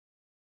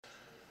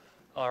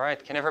All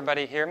right, can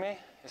everybody hear me?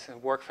 Does it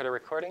work for the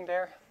recording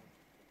there?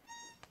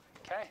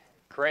 Okay,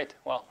 great.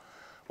 Well,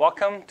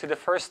 welcome to the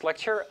first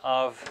lecture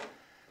of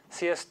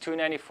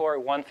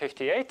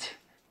CS294-158,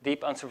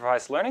 Deep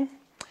Unsupervised Learning.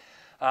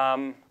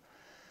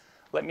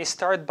 Let me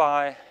start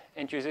by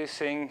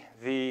introducing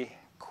the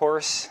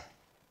course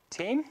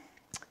team.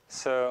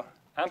 So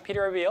I'm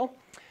Pieter Abbeel.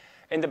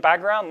 In the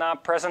background,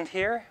 not present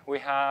here, we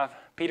have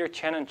Pieter,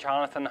 Chen, and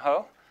Jonathan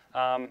Ho.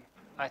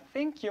 I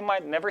think you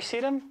might never see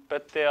them,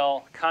 but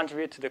they'll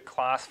contribute to the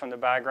class from the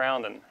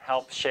background and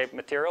help shape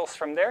materials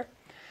from there.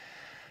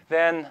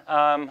 Then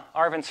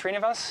Aravind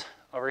Srinivas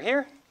over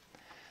here,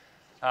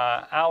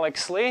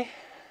 Alex Lee,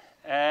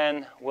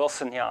 and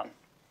Wilson Yan.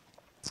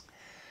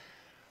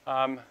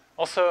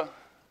 Also,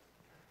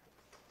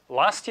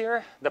 last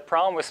year, the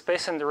problem with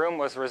space in the room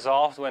was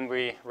resolved when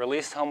we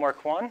released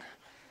Homework 1.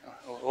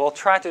 We'll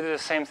try to do the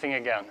same thing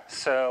again.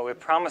 So we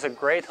promise a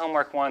great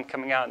Homework 1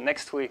 coming out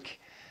next week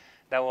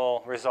that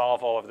will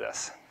resolve all of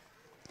this.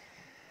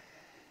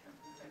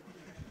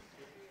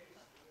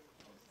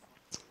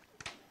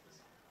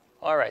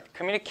 All right,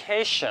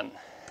 communication.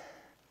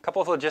 A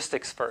couple of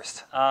logistics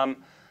first.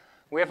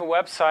 We have a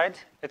website.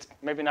 It's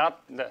maybe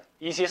not the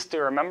easiest to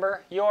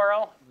remember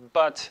URL,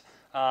 but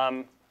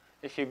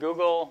if you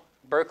Google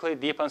Berkeley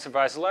Deep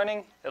Unsupervised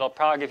Learning, it'll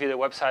probably give you the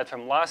website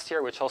from last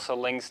year, which also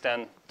links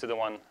then to the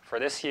one for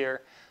this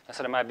year.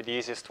 So that might be the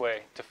easiest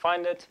way to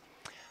find it.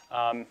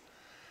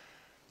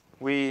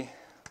 We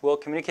will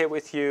communicate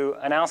with you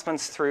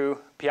announcements through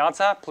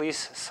Piazza.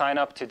 Please sign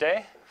up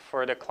today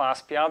for the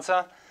class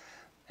Piazza,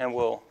 and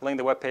we'll link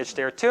the webpage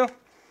there too.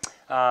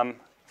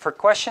 For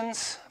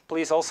questions,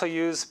 please also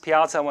use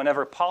Piazza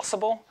whenever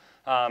possible.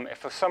 If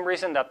for some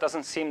reason that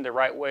doesn't seem the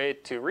right way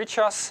to reach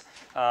us,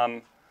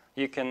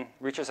 you can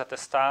reach us at the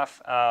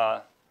staff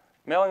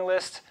mailing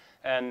list.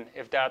 And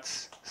if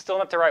that's still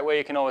not the right way,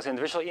 you can always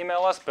individually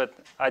email us. But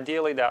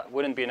ideally, that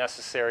wouldn't be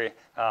necessary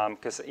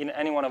because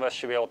any one of us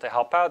should be able to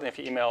help out. And if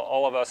you email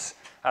all of us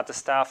at the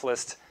staff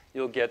list,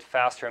 you'll get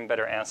faster and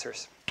better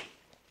answers.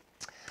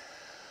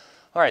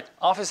 All right,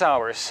 office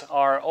hours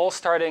are all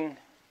starting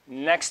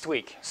next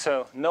week.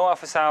 So no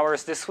office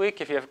hours this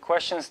week. If you have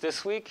questions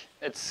this week,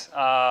 it's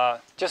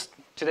just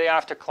today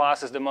after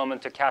class is the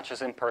moment to catch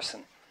us in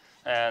person.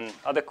 And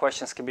other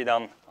questions can be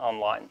done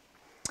online.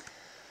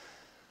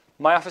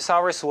 My office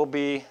hours will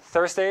be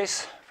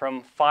Thursdays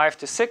from 5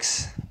 to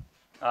 6,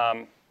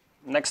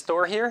 next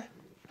door here,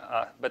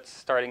 but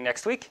starting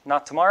next week,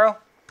 not tomorrow.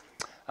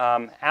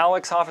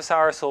 Alex's office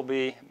hours will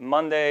be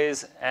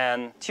Mondays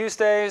and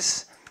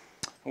Tuesdays.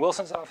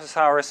 Wilson's office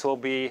hours will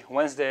be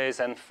Wednesdays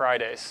and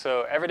Fridays.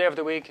 So every day of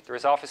the week,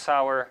 there's office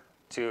hour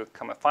to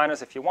come and find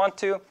us if you want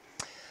to.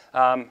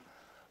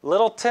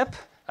 Little tip,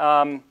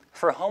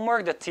 for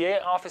homework, the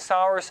TA office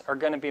hours are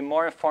going to be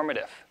more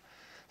informative.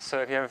 So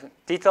if you have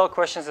detailed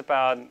questions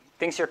about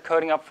things you're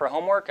coding up for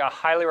homework, I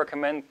highly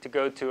recommend to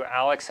go to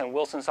Alex and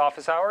Wilson's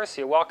office hours.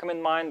 You're welcome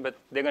in mine, but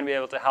they're going to be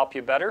able to help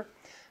you better.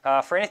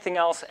 For anything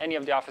else, any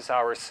of the office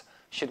hours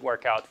should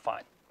work out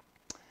fine.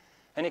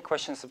 Any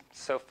questions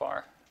so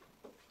far?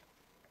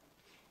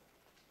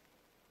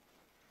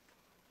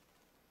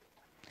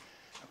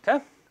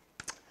 Okay.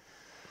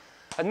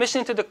 Admission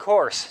into the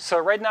course. So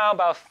right now,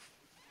 about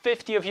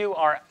 50 of you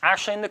are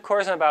actually in the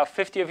course, and about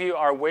 50 of you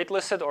are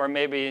waitlisted, or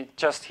maybe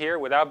just here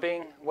without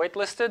being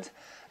waitlisted.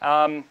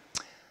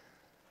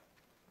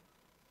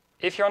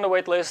 If you're on the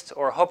waitlist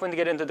or hoping to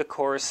get into the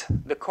course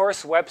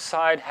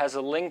website has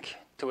a link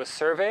to a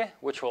survey,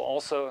 which we'll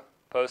also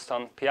post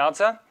on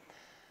Piazza.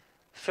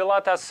 Fill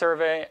out that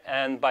survey,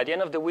 and by the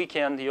end of the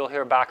weekend, you'll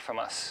hear back from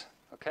us.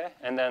 Okay?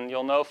 And then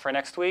you'll know for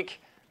next week,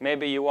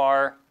 maybe you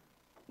are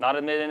not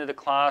admitted into the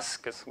class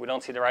because we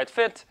don't see the right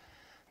fit.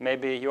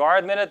 Maybe you are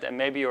admitted, and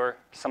maybe you're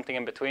something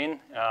in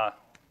between.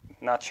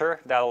 Not sure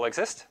that'll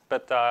exist,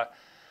 but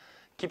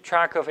keep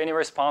track of any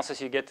responses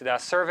you get to that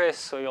survey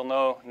so you'll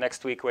know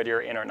next week whether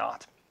you're in or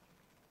not.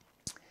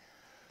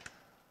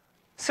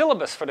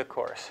 Syllabus for the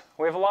course.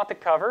 We have a lot to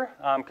cover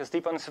because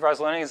deep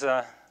unsupervised learning is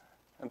a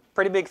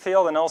pretty big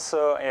field and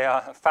also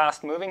a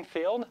fast-moving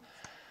field.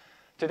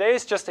 Today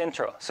is just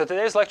intro. So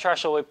today's lecture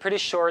actually will be pretty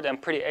short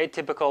and pretty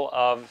atypical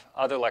of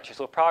other lectures.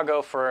 We'll probably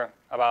go for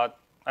about,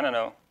 I don't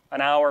know, an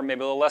hour,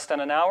 maybe a little less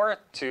than an hour,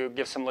 to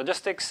give some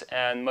logistics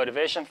and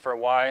motivation for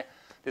why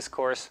this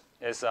course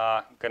is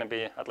going to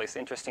be at least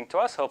interesting to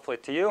us, hopefully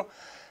to you.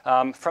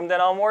 From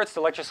then onwards, the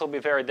lectures will be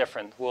very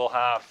different. We'll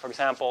have, for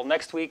example,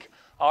 next week,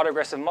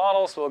 autoregressive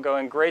models. We'll go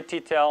in great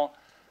detail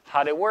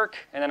how they work,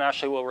 and then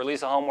actually we'll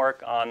release a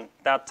homework on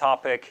that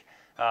topic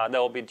that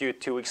will be due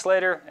 2 weeks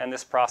later, and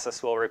this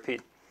process will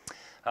repeat.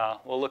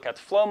 We'll look at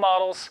flow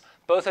models.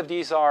 Both of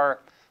these are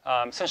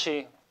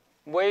essentially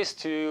ways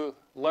to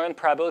learn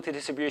probability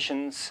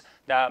distributions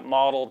that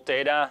model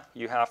data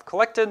you have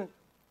collected.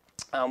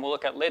 We'll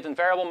look at latent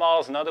variable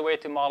models, another way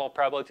to model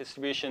probability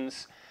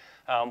distributions.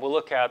 We'll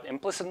look at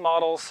implicit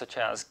models, such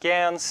as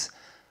GANs.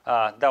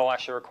 That will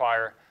actually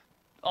require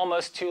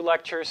almost 2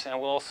 lectures, and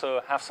we'll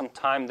also have some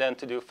time then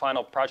to do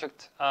final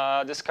project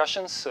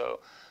discussions. So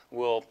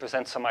we'll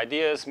present some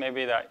ideas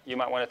maybe that you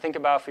might want to think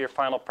about for your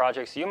final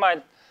projects. You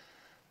might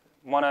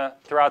want to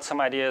throw out some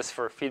ideas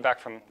for feedback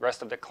from the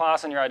rest of the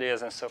class on your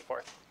ideas and so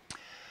forth.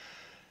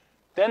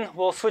 Then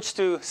we'll switch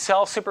to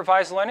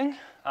self-supervised learning,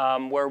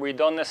 where we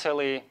don't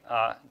necessarily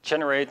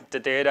generate the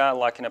data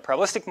like in a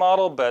probabilistic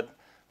model, but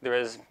there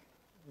is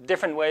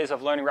different ways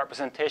of learning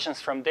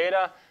representations from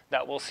data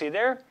that we'll see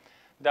there.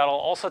 That'll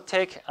also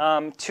take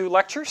 2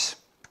 lectures.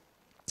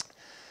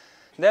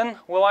 Then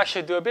we'll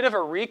actually do a bit of a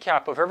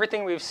recap of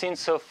everything we've seen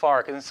so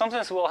far, because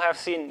sometimes we'll have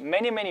seen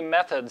many, many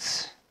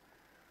methods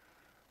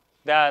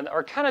that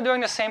are kind of doing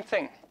the same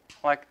thing.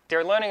 Like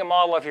they're learning a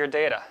model of your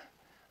data.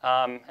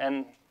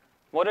 And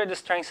what are the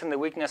strengths and the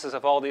weaknesses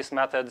of all these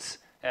methods,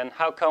 and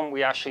how come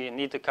we actually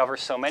need to cover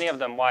so many of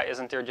them? Why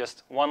isn't there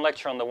just one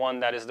lecture on the one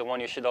that is the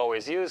one you should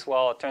always use?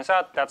 Well, it turns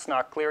out that's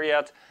not clear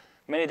yet.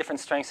 Many different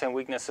strengths and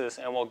weaknesses,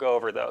 and we'll go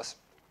over those.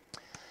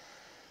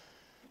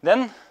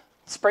 Then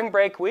spring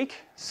break week,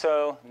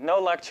 so no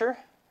lecture.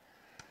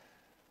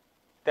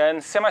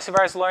 Then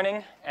semi-supervised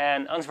learning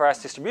and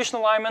unsupervised distribution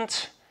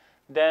alignment.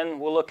 Then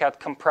we'll look at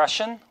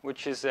compression,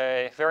 which is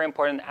a very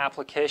important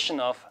application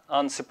of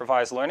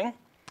unsupervised learning.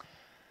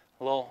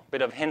 A little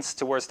bit of hints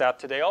towards that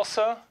today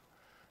also.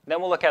 Then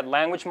we'll look at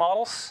language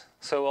models.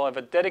 So we'll have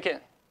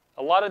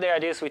a lot of the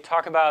ideas we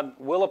talk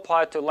about will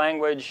apply to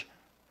language,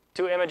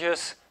 to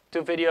images,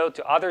 to video,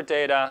 to other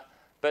data.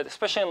 But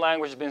especially in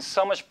language, there's been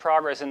so much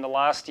progress in the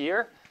last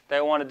year that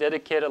I want to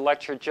dedicate a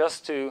lecture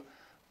just to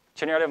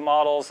generative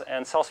models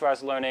and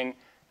self-supervised learning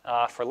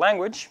for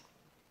language.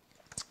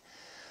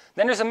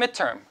 Then there's a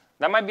midterm.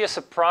 That might be a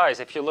surprise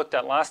if you looked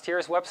at last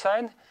year's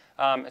website.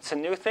 It's a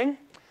new thing.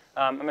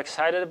 I'm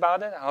excited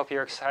about it. I hope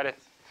you're excited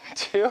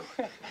too.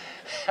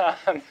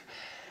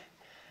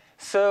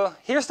 So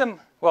here's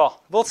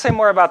well, we'll say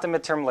more about the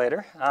midterm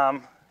later.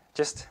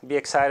 Just be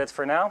excited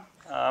for now.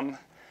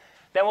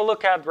 Then we'll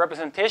look at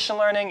representation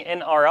learning in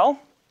RL,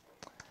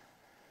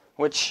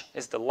 which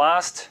is the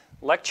last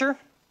lecture.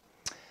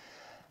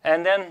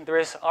 And then there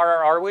is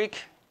RRR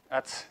week.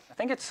 I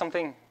think it's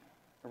something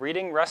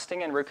reading,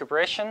 resting, and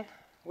recuperation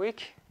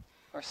week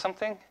or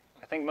something.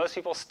 I think most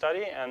people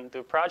study and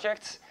do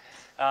projects.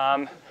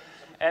 And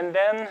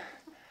then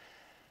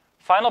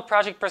final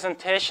project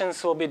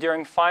presentations will be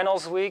during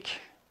finals week,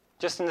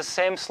 just in the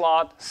same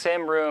slot,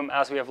 same room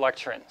as we have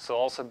lecture in. So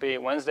also be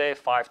Wednesday,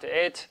 5 to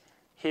 8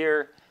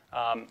 here.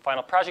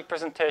 Final project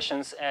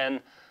presentations and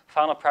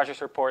final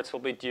project reports will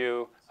be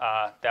due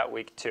that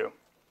week too.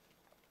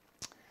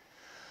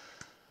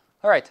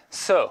 All right,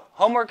 so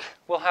homework,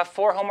 we'll have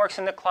 4 homeworks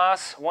in the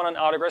class, 1 on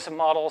autoregressive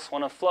models,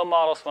 1 on flow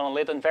models, 1 on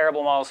latent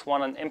variable models,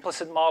 1 on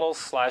implicit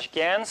models /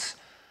 GANs.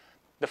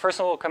 The first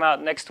one will come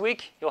out next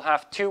week. You'll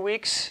have 2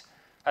 weeks.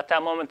 At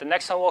that moment, the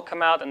next one will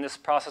come out, and this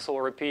process will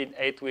repeat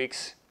 8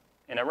 weeks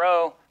in a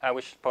row, at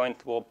which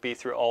point we'll be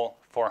through all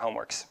 4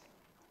 homeworks.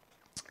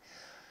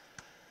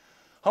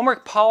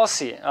 Homework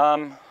policy.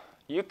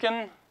 You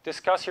can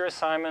discuss your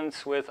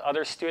assignments with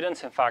other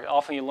students. In fact,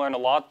 often you learn a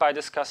lot by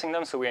discussing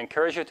them, so we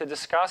encourage you to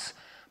discuss.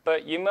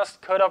 But you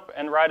must code up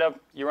and write up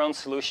your own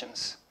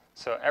solutions.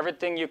 So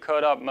everything you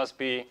code up must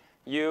be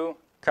you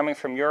coming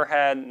from your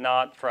head,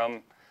 not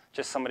from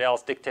just somebody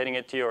else dictating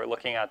it to you or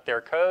looking at their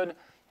code.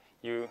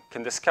 You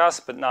can discuss,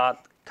 but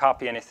not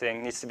copy anything.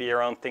 It needs to be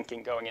your own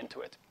thinking going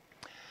into it.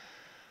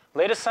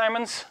 Late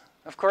assignments,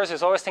 of course,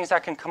 there's always things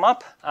that can come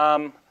up.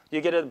 You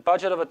get a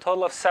budget of a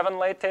total of 7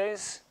 late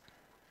days.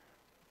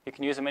 You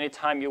can use them any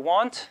time you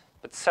want,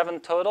 but 7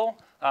 total,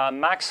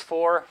 max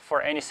 4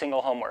 for any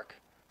single homework.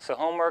 So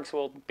homeworks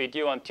will be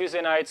due on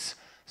Tuesday nights.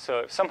 So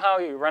if somehow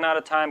you run out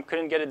of time,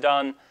 couldn't get it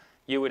done,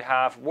 you would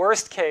have,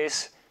 worst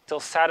case, till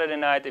Saturday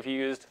night if you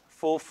used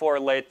full 4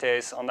 late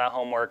days on that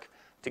homework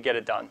to get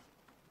it done.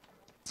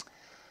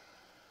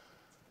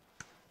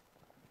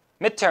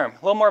 Midterm,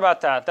 a little more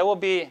about that. That will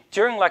be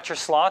during lecture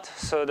slot,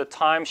 so the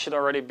time should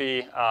already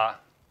be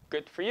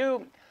good for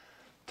you.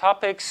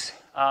 Topics,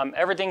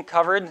 everything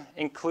covered,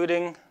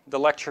 including the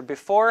lecture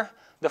before.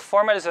 The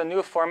format is a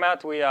new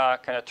format we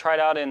kind of tried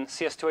out in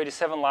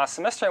CS287 last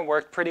semester and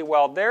worked pretty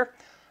well there.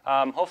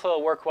 Hopefully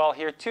it'll work well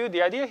here too.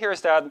 The idea here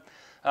is that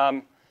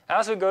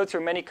as we go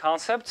through many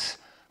concepts,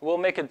 we'll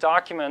make a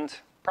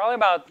document, probably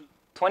about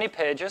 20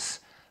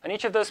 pages, and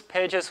each of those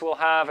pages will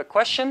have a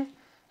question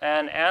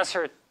and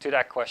answer to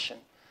that question.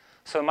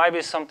 So it might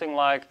be something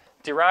like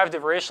derive the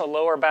variational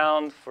lower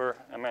bound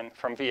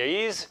from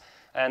VAEs,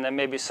 and then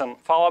maybe some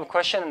follow-up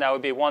question, and that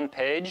would be 1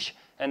 page,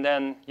 and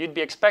then you'd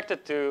be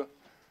expected to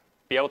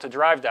be able to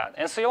derive that.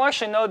 And so you'll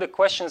actually know the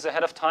questions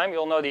ahead of time.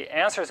 You'll know the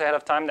answers ahead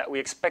of time that we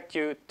expect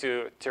you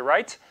to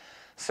write.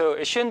 So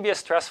it shouldn't be a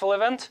stressful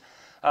event,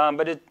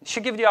 but it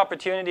should give you the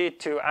opportunity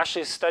to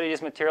actually study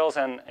these materials.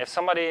 And if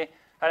somebody,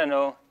 I don't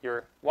know,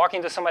 you're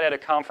walking to somebody at a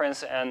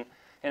conference and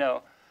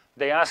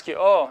they ask you,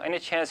 oh, any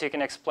chance you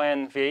can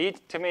explain VAE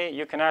to me?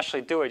 You can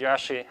actually do it. You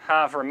actually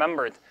have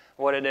remembered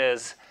what it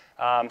is.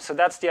 So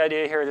that's the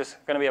idea here. There's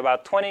going to be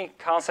about 20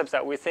 concepts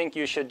that we think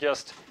you should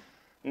just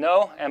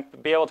know and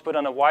be able to put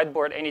on a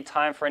whiteboard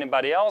anytime for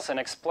anybody else and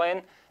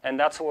explain. And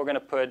that's what we're going to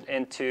put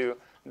into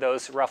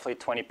those roughly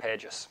 20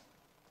 pages.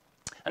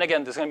 And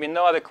again, there's going to be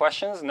no other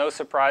questions, no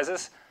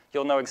surprises.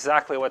 You'll know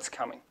exactly what's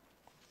coming.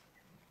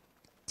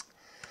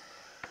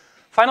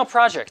 Final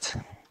project.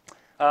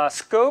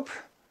 Scope.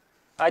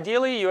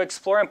 Ideally, you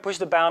explore and push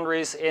the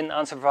boundaries in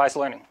unsupervised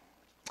learning.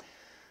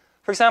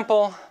 For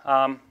example,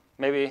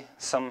 maybe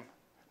some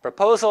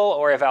proposal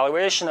or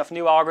evaluation of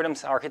new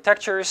algorithms,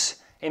 architectures,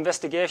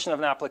 investigation of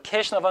an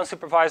application of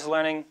unsupervised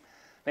learning,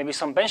 maybe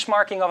some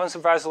benchmarking of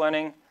unsupervised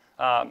learning,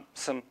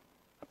 some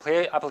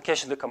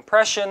application to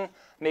compression,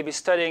 maybe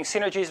studying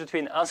synergies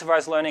between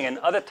unsupervised learning and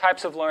other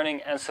types of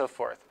learning, and so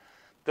forth.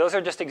 Those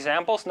are just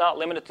examples, not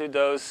limited to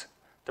those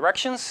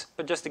directions,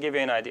 but just to give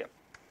you an idea.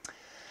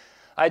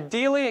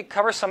 Ideally,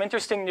 cover some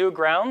interesting new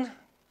ground.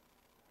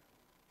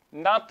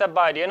 Not that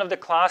by the end of the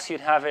class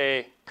you'd have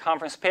a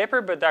conference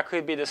paper, but that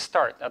could be the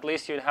start. At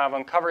least you'd have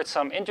uncovered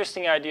some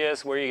interesting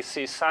ideas where you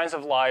see signs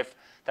of life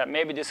that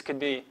maybe this could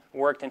be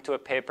worked into a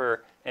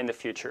paper in the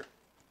future.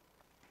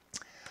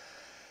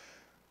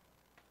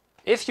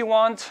 If you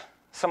want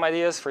some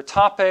ideas for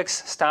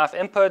topics, staff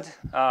input,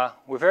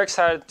 we're very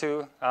excited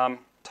to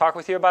talk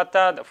with you about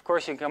that. Of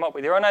course, you can come up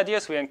with your own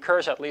ideas. We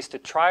encourage at least to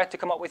try to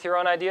come up with your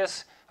own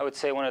ideas. I would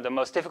say one of the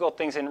most difficult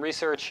things in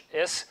research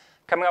is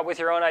coming up with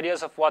your own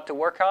ideas of what to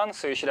work on.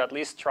 So you should at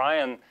least try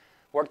and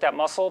work that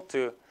muscle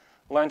to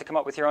learn to come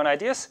up with your own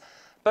ideas.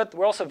 But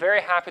we're also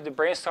very happy to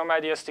brainstorm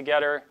ideas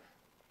together,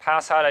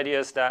 pass out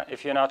ideas that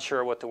if you're not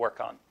sure what to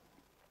work on.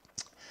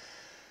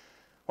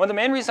 One of the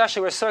main reasons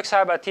actually we're so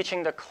excited about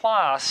teaching the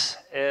class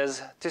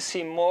is to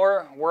see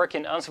more work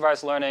in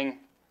unsupervised learning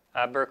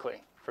at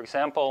Berkeley. For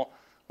example,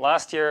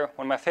 last year,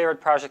 one of my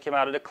favorite projects came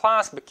out of the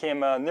class,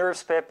 became a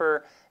NURBS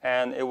paper,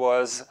 and it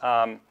was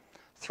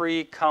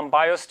 3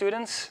 CommBio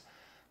students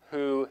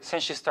who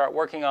essentially start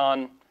working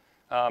on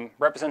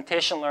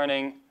representation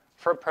learning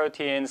for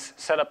proteins,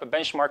 set up a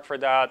benchmark for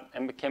that,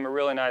 and became a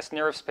really nice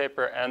NURBS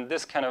paper. And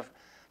this kind of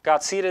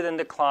got seeded in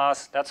the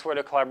class. That's where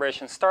the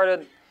collaboration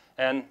started.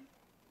 And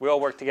we all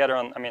worked together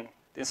on, the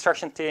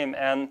instruction team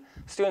and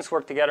students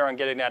worked together on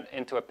getting that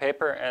into a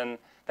paper. And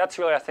that's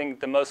really, I think,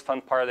 the most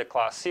fun part of the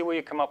class. See what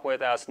you come up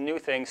with as new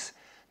things,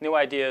 new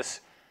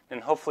ideas,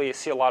 and hopefully you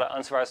see a lot of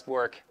unsupervised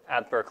work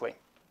at Berkeley.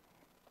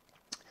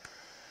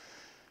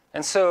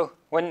 And so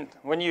when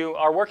you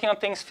are working on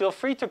things, feel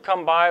free to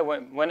come by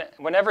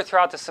whenever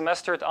throughout the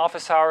semester at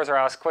office hours or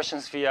ask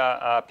questions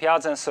via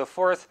Piazza and so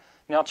forth.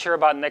 You're not sure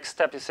about next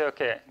step. You say,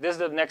 OK, this is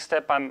the next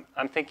step I'm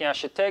thinking I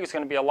should take. It's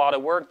going to be a lot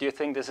of work. Do you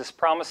think this is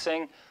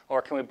promising?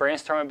 Or can we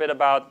brainstorm a bit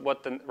about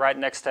what the right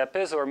next step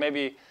is? Or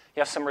maybe you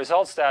have some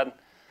results that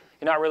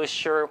you're not really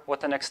sure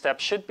what the next step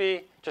should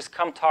be. Just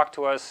come talk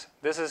to us.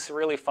 This is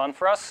really fun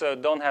for us, so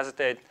don't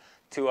hesitate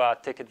to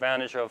take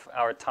advantage of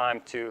our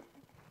time to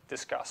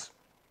discuss.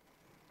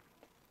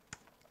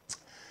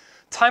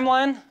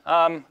 Timeline.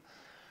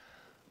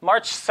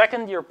 March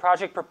 2nd, your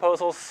project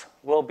proposals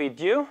will be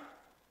due.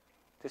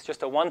 It's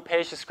just a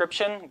 1-page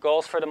description,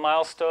 goals for the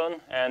milestone,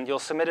 and you'll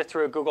submit it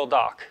through a Google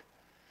Doc.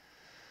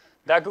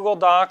 That Google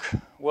Doc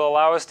will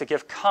allow us to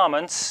give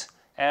comments,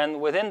 and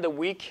within the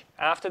week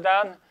after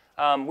that,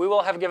 we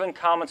will have given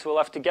comments. We'll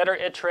have together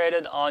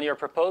iterated on your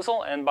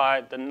proposal, and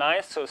by the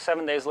 9th, so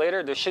 7 days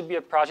later, there should be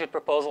a project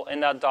proposal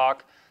in that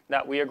doc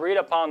that we agreed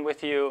upon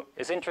with you,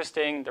 is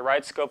interesting, the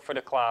right scope for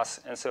the class,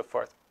 and so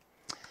forth.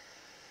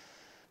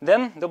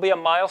 Then there'll be a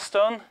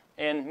milestone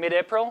in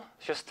mid-April,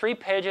 just 3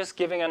 pages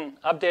giving an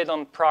update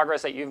on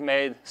progress that you've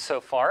made so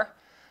far.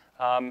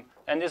 And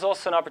there's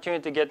also an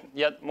opportunity to get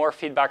yet more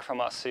feedback from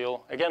us. So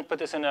you'll, again, put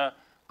this in a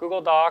Google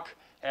Doc,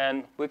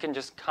 and we can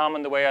just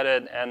comment away at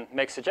it and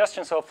make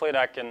suggestions, hopefully,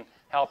 that can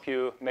help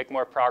you make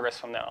more progress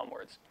from now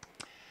onwards.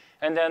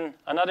 And then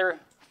another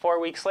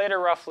 4 weeks later,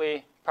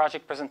 roughly,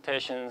 project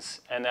presentations,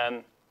 and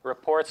then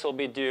reports will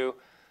be due.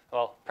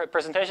 Well,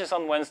 presentations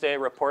on Wednesday,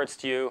 reports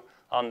due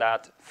on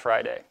that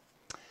Friday.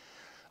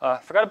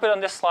 Forgot to put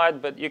on this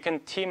slide, but you can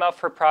team up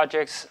for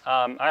projects.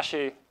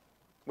 Actually,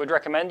 would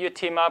recommend you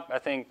team up. I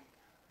think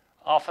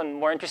often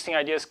more interesting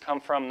ideas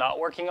come from not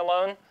working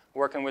alone,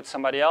 working with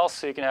somebody else,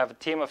 so you can have a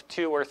team of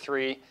 2 or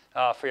 3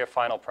 for your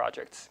final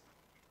projects.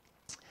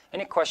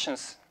 Any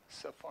questions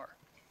so far?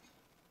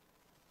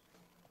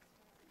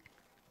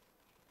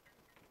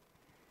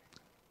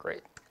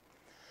 Great.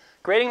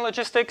 Grading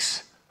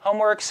logistics,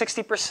 homework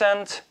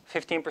 60%,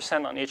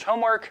 15% on each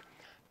homework,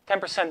 10%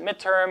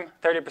 midterm,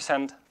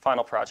 30%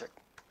 final project.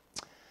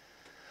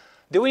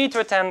 Do we need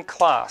to attend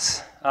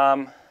class?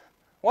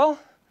 Well,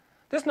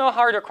 there's no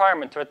hard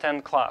requirement to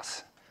attend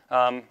class.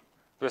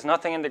 There's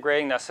nothing in the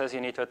grading that says you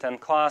need to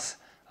attend class.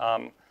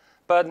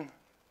 But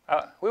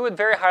we would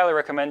very highly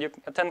recommend you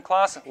attend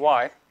class.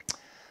 Why?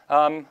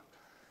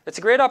 It's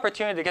a great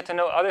opportunity to get to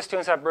know other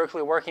students at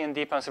Berkeley working in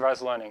deep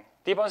unsupervised learning.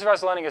 Deep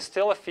unsupervised learning is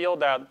still a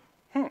field that,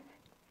 the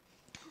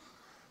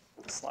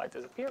slide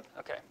disappeared.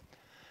 OK.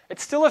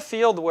 It's still a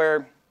field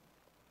where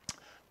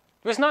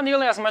there's not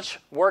nearly as much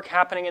work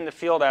happening in the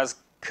field as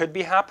could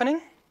be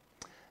happening.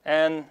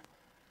 And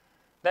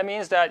that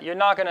means that you're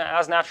not going to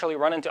as naturally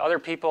run into other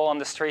people on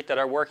the street that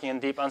are working in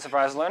deep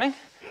unsupervised learning.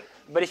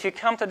 But if you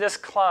come to this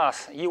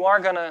class, you are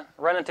going to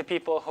run into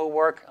people who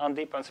work on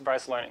deep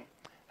unsupervised learning.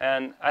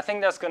 And I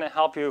think that's going to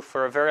help you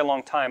for a very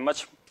long time,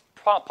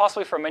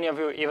 possibly for many of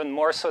you even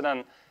more so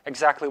than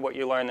exactly what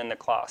you learned in the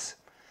class.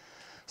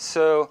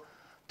 So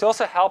to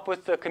also help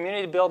with the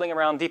community building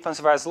around deep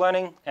unsupervised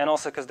learning, and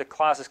also because the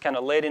class is kind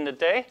of late in the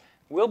day,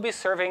 we'll be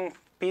serving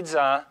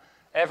pizza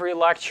every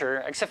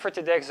lecture, except for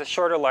today because it's a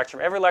shorter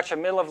lecture. Every lecture,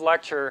 middle of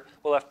lecture,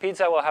 we'll have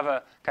pizza. We'll have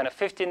a kind of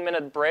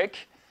 15-minute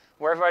break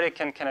where everybody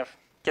can kind of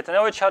get to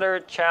know each other,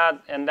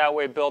 chat, and that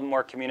way build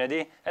more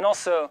community, and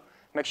also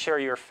make sure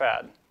you're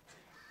fed.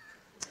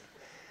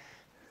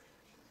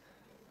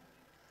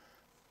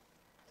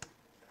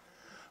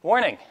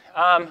 Warning,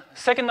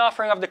 second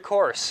offering of the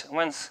course.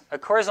 When a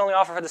course is only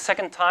offered for the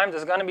second time,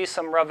 there's going to be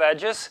some rough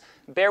edges.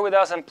 Bear with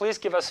us and please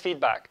give us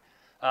feedback.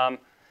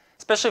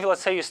 Especially if,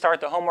 let's say, you start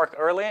the homework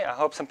early. I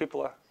hope some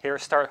people here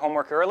start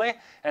homework early,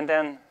 and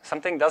then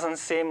something doesn't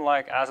seem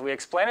like as we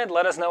explain it,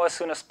 let us know as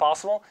soon as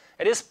possible.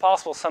 It is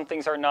possible some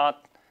things are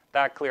not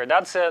that clear.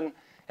 That said,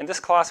 in this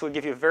class, we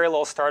give you very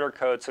low starter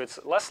code, so it's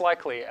less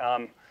likely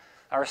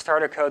our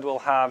starter code will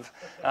have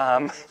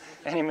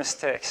any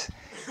mistakes.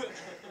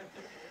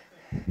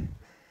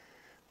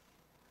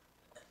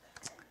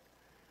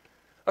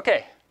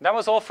 Okay, that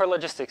was all for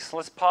logistics.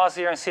 Let's pause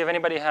here and see if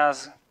anybody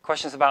has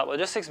questions about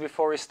logistics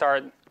before we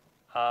start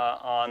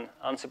on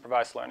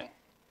unsupervised learning.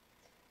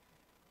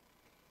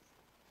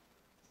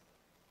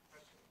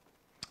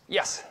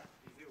 Yes?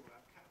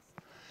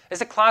 Is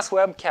the class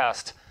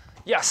webcast?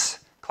 Yes,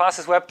 class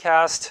is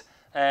webcast,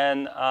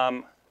 and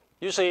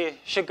usually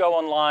should go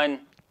online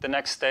the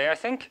next day, I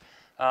think.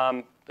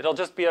 It'll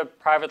just be a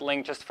private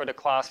link just for the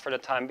class for the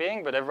time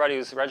being, but everybody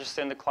who's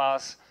registered in the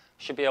class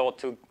should be able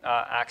to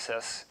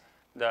access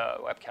the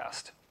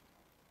webcast.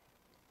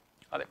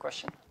 Other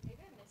question? Maybe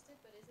I missed it,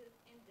 but is it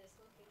in this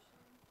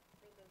location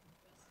for the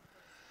rest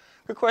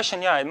of the... Good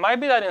question. Yeah, it might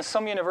be that in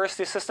some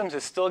university systems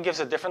it still gives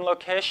a different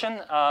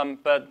location,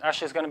 but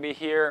actually it's going to be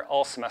here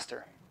all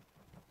semester.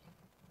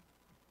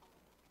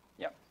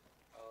 Yeah. Are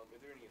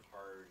there any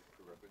hard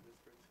prerequisites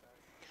for this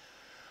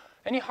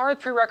class? Any hard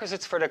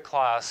prerequisites for the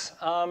class?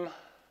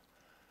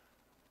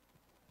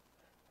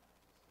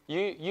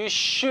 You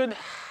should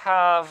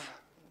have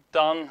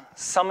done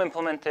some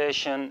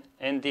implementation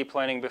in deep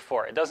learning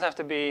before. It doesn't have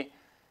to be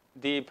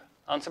deep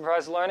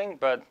unsupervised learning,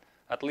 but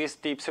at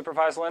least deep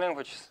supervised learning,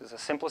 which is the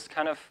simplest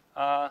kind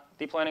of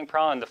deep learning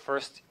problem and the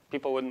first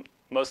people would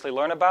mostly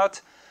learn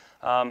about.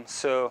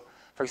 So,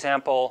 for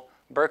example,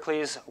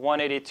 Berkeley's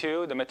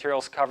 182, the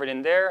materials covered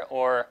in there,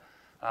 or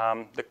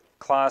the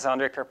class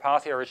Andrei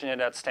Karpathy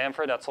originated at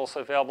Stanford, that's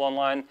also available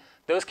online.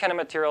 Those kind of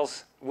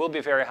materials will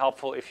be very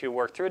helpful if you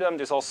work through them.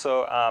 There's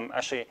also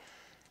actually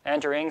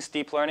Andrew Ng's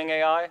Deep Learning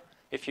AI.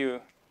 If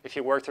you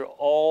work through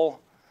all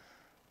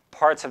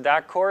parts of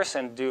that course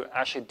and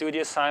actually do the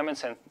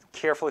assignments and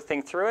carefully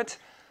think through it,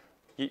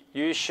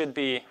 you should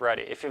be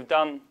ready. If you've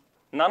done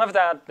none of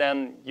that,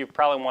 then you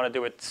probably want to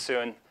do it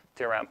soon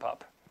to ramp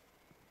up.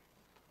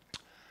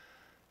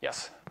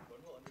 Yes? When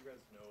will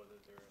undergrads know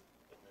that they're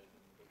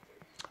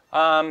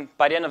admitted?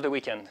 By the end of the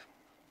weekend.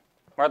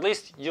 Or at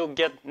least you'll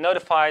get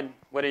notified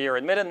whether you're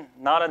admitted,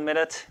 not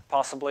admitted,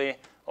 possibly,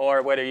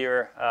 or whether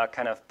you're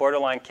kind of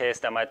borderline case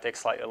that might take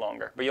slightly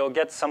longer. But you'll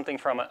get something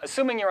from it.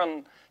 Assuming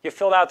you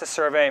filled out the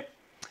survey,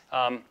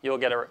 you'll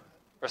get a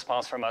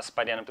response from us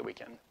by the end of the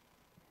weekend.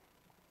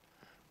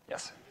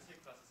 Yes? Did you say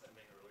classes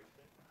ending early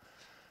today?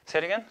 Say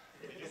it again?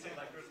 Did you say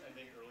lectures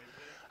ending early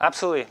today?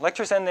 Absolutely.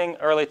 Lecture's ending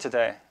early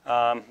today.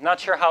 Not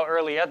sure how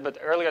early yet, but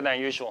earlier than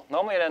usual.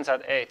 Normally it ends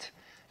at 8.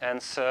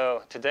 And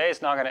so today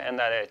it's not going to end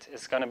at 8.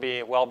 It's going to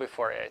be well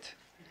before 8.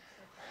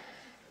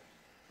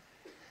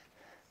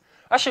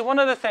 Actually, one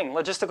other thing,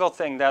 logistical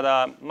thing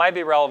that might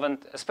be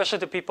relevant, especially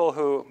to people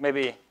who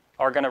maybe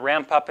are going to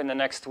ramp up in the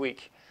next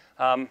week.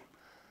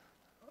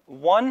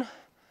 One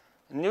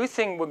new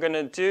thing we're going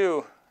to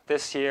do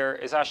this year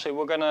is actually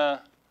we're going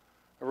to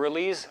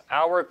release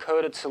our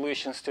coded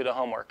solutions to the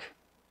homework.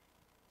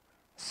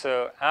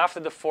 So after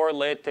the 4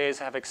 late days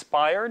have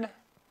expired,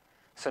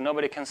 so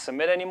nobody can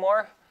submit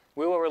anymore,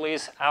 we will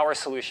release our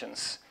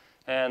solutions.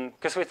 And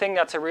because we think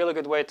that's a really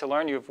good way to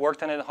learn. You've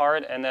worked on it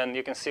hard, and then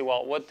you can see,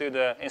 well, what do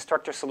the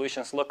instructor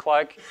solutions look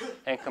like,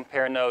 and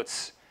compare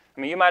notes.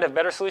 I mean, you might have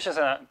better solutions,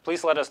 and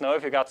please let us know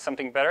if you got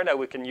something better that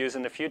we can use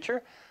in the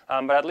future.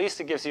 But at least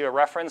it gives you a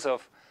reference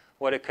of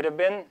what it could have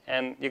been,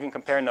 and you can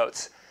compare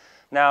notes.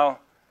 Now,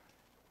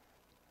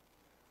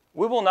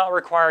 we will not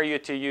require you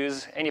to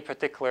use any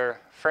particular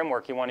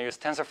framework. You want to use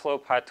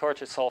TensorFlow,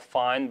 PyTorch, it's all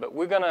fine, but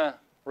we're going to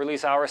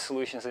release our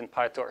solutions in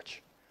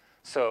PyTorch.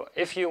 So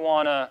if you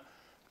want to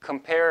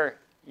compare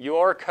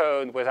your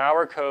code with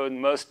our code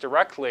most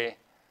directly,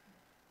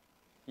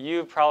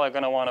 you're probably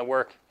going to want to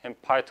work in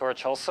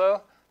PyTorch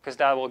also, because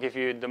that will give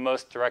you the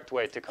most direct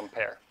way to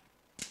compare.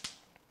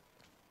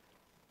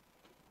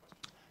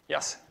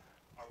 Yes?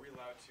 Are we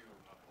allowed to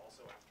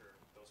also, after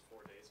those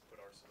 4 days, put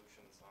our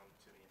solutions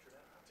onto the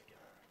internet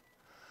together?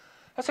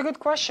 That's a good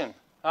question.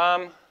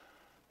 I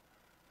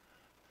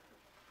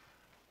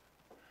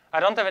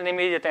don't have an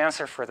immediate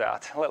answer for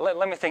that.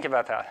 Let me think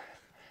about that.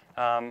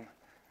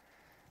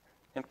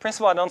 in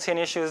principle, I don't see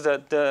any issues.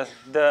 The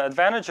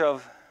advantage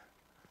of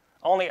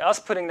only us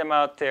putting them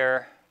out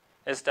there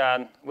is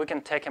that we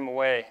can take them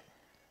away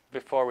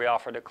before we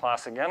offer the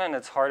class again, and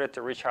it's harder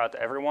to reach out to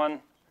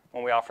everyone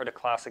when we offer the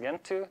class again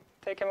to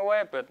take them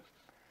away, but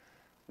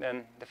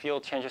then the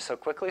field changes so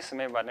quickly, so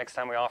maybe by next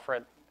time we offer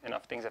it,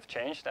 enough things have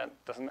changed. That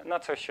doesn't,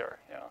 not so sure.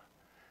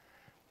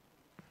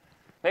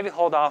 Maybe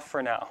hold off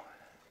for now,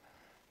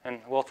 and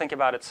we'll think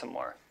about it some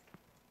more.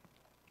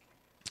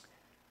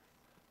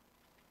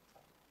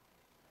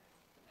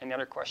 Any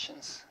other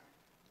questions?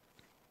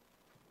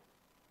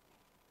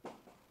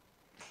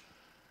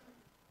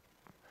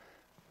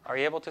 Are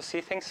you able to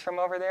see things from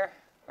over there?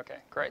 Okay,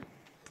 great.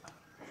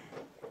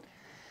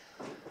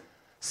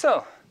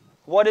 So,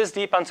 what is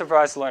deep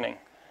unsupervised learning?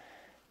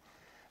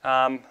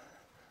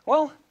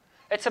 Well,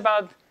 it's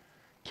about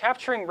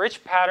capturing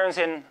rich patterns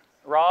in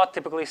raw,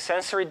 typically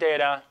sensory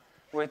data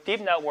with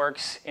deep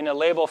networks in a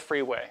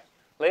label-free way.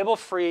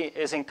 Label-free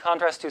is in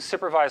contrast to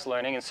supervised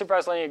learning. In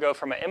supervised learning, you go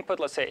from an input,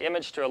 let's say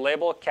image, to a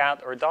label,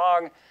 cat or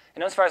dog.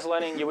 In unsupervised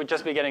learning, you would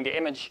just be getting the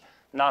image,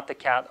 not the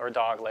cat or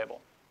dog label.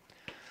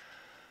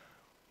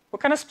 We're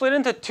kind of split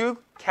into two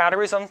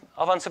categories of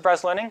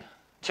unsupervised learning.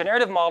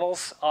 Generative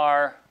models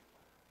are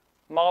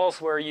models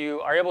where you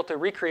are able to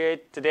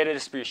recreate the data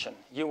distribution.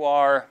 You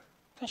are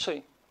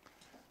essentially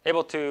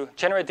able to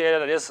generate data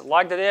that is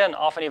like the data and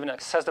often even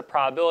assess the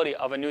probability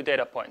of a new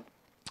data point.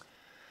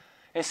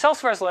 In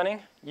self-supervised learning,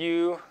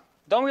 you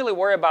don't really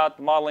worry about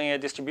modeling a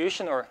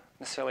distribution or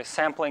necessarily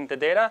sampling the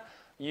data.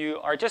 You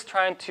are just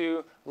trying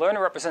to learn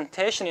a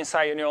representation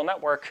inside your neural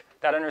network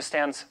that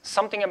understands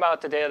something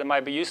about the data that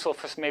might be useful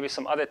for maybe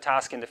some other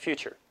task in the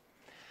future.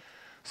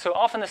 So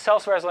often the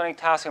self-supervised learning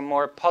tasks are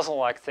more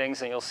puzzle-like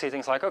things, and you'll see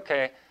things like,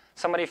 okay,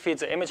 somebody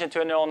feeds an image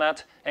into a neural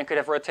net and could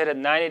have rotated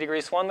 90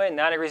 degrees one way,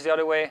 90 degrees the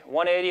other way,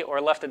 180,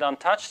 or left it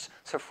untouched.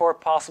 So 4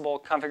 possible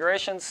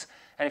configurations.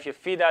 And if you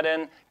feed that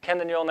in, can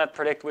the neural net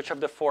predict which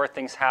of the 4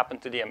 things happen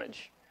to the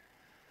image?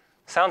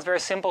 Sounds very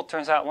simple.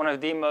 Turns out one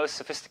of the most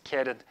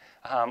sophisticated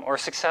or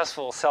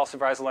successful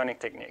self-supervised learning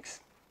techniques.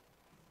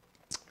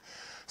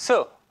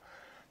 So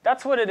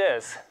that's what it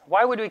is.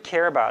 Why would we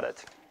care about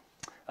it?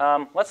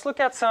 Let's look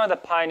at some of the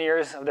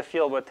pioneers of the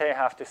field, what they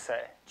have to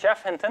say.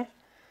 Jeff Hinton.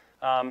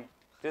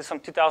 This is from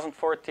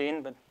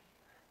 2014, but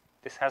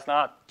this has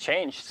not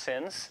changed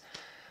since.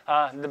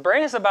 The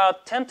brain is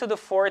about 10 to the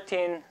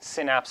 14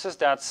 synapses.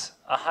 That's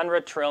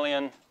 100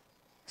 trillion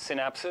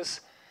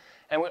synapses.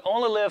 And we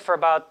only live for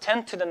about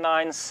 10 to the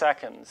 9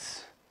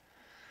 seconds.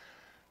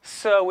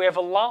 So we have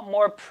a lot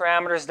more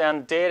parameters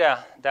than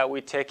data that we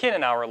take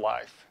in our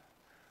life.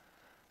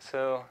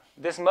 So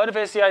this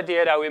motivates the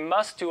idea that we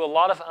must do a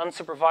lot of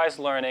unsupervised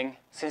learning,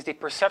 since the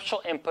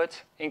perceptual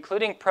input,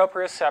 including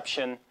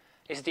proprioception,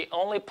 is the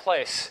only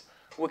place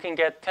we can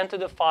get 10 to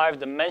the 5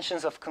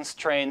 dimensions of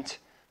constraint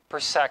per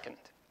second.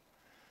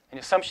 And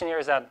the assumption here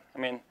is that, I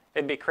mean,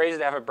 it'd be crazy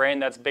to have a brain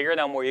that's bigger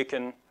than what you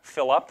can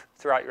fill up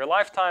throughout your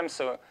lifetime,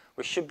 so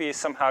we should be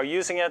somehow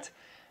using it.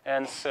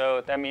 And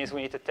so that means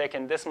we need to take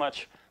in this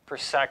much per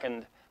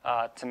second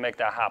to make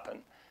that happen.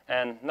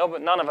 And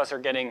none of us are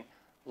getting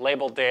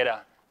labeled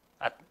data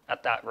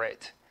at that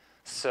rate.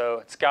 So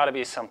it's got to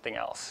be something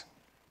else.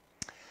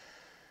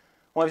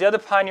 One of the other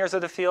pioneers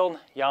of the field,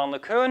 Jan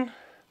LeCun,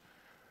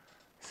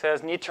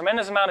 says, need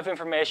tremendous amount of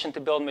information to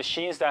build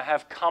machines that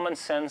have common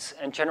sense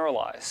and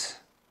generalize.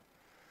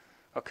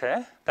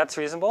 Okay, that's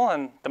reasonable,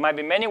 and there might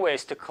be many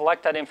ways to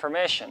collect that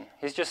information.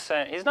 He's just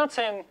saying, he's not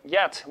saying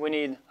yet we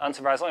need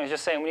unsupervised learning, he's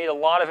just saying we need a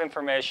lot of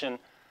information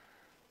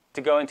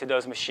to go into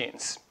those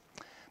machines.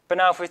 But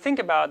now if we think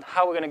about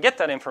how we're going to get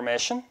that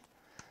information,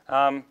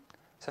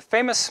 it's a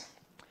famous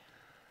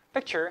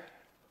picture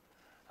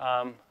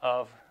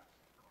of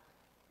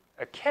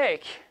a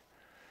cake,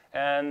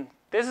 and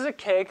this is a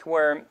cake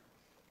where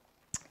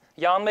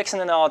Jan makes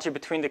an analogy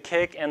between the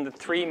cake and the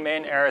 3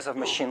 main areas of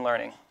machine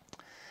learning.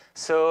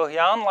 So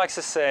Jan likes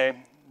to say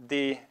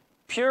the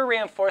pure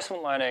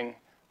reinforcement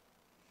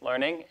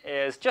learning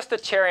is just a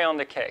cherry on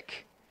the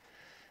cake.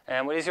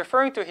 And what he's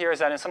referring to here is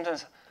that in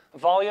sometimes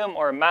volume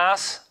or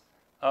mass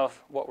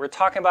of what we're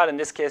talking about, in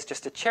this case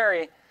just a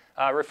cherry,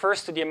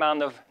 refers to the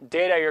amount of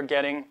data you're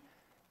getting,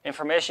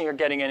 information you're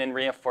getting in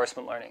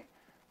reinforcement learning.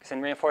 Because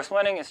in reinforcement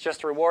learning, it's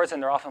just rewards,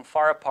 and they're often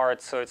far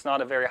apart, so it's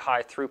not a very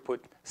high throughput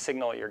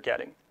signal you're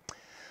getting.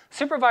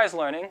 Supervised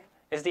learning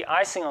is the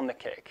icing on the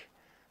cake.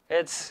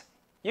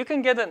 You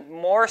can get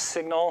more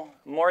signal,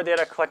 more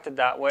data collected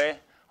that way,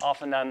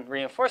 often than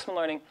reinforcement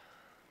learning,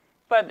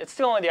 but it's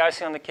still only the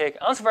icing on the cake.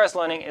 Unsupervised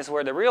learning is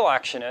where the real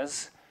action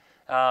is.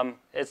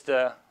 It's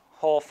the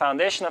whole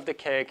foundation of the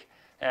cake,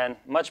 and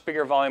much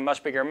bigger volume,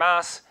 much bigger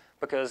mass,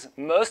 because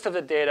most of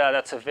the data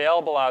that's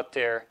available out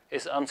there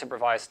is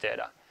unsupervised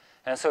data.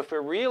 And so if we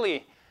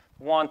really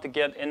want to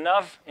get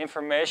enough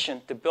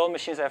information to build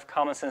machines that have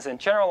common sense and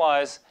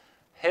generalize,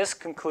 his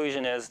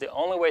conclusion is the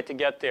only way to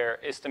get there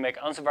is to make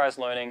unsupervised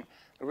learning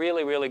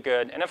really, really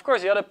good. And of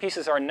course, the other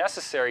pieces are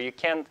necessary. You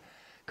can't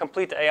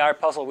complete the AI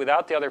puzzle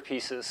without the other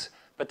pieces,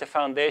 but the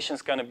foundation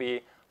is going to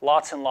be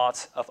lots and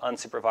lots of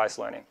unsupervised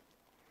learning.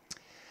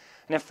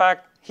 And in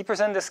fact, he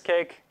presented this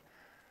cake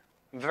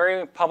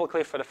very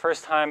publicly for the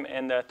first time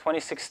in the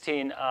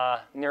 2016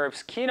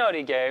 NeurIPS keynote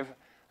he gave.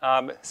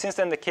 Since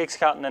then, the cake's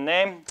gotten a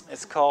name.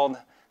 It's called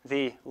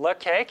the Le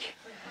Cake.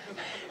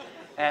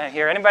 And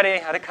here, anybody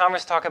at a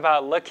conference talk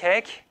about Le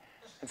Cake?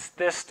 It's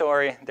this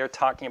story they're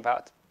talking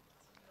about.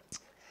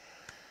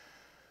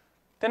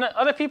 Then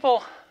other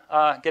people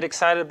get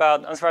excited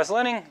about unsupervised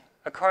learning.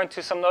 According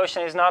to some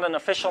notion, it's not an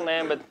official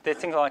name, but they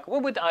think like,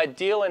 what would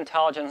ideal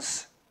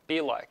intelligence be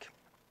like?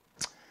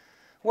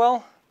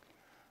 Well,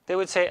 they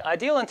would say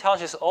ideal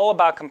intelligence is all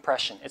about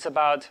compression. It's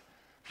about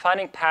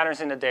finding patterns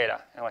in the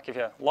data. And like if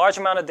you have a large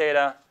amount of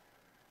data,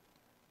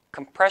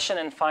 compression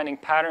and finding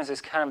patterns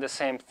is kind of the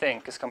same thing.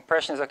 Because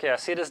compression is, okay, I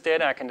see this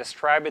data, I can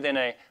describe it in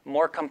a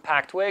more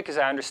compact way because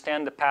I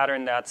understand the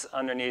pattern that's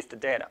underneath the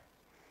data.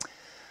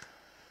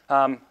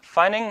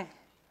 Finding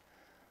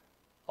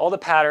all the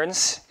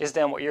patterns is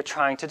then what you're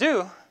trying to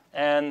do.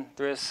 And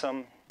there is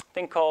some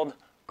thing called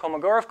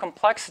Kolmogorov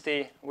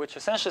complexity, which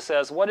essentially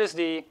says what is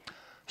the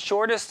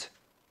shortest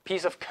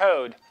piece of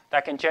code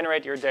that can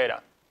generate your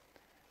data.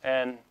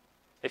 And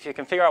if you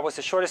can figure out what's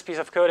the shortest piece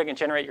of code that can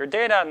generate your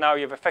data, now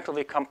you've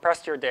effectively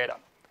compressed your data.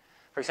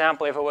 For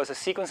example, if it was a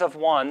sequence of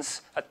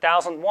ones,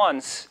 1,000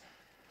 ones,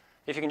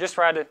 if you can just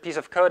write a piece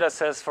of code that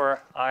says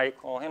for I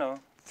equal,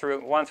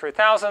 through 1 through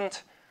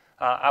 1,000,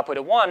 output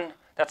a 1,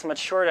 that's much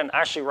shorter than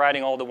actually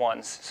writing all the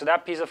ones. So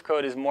that piece of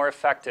code is more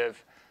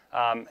effective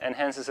and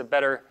hence is a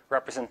better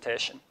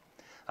representation.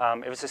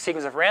 If it's a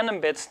sequence of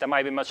random bits, that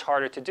might be much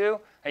harder to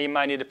do, and you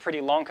might need a pretty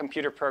long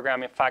computer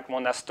program, in fact,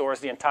 one that stores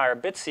the entire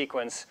bit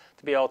sequence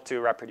to be able to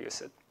reproduce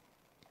it.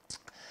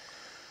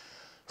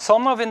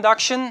 Solomon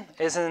induction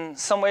is in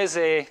some ways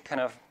a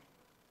kind of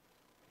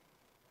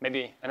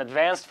maybe an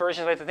advanced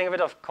version, way to think of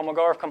it, of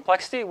Kolmogorov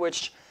complexity,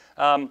 which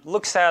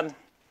looks at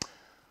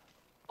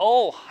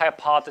all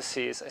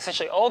hypotheses,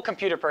 essentially all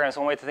computer programs,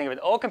 one way to think of it,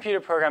 all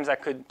computer programs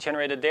that could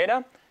generate the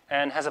data,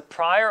 and has a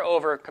prior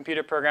over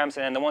computer programs,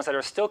 and the ones that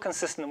are still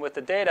consistent with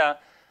the data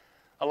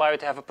allow you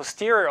to have a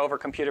posterior over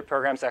computer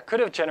programs that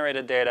could have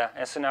generated data,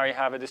 and so now you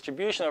have a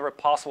distribution over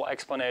possible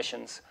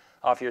explanations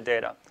of your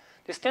data.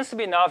 This tends to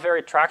be not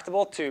very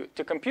tractable to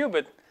compute,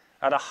 but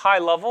at a high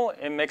level,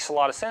 it makes a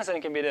lot of sense, and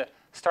it can be the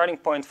starting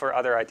point for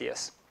other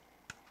ideas.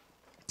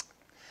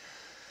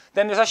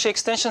 Then there's actually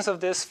extensions of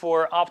this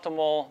for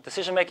optimal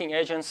decision-making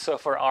agents, so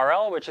for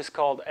RL, which is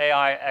called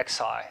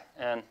AI-XI.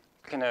 And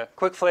kind of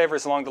quick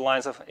flavors along the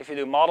lines of if you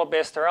do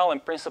model-based RL, in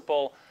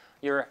principle,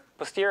 your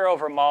posterior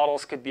over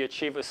models could be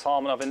achieved with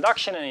Solomon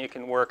induction, and you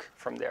can work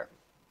from there.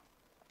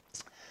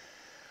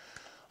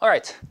 All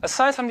right,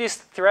 aside from these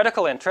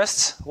theoretical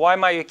interests, why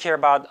might you care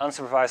about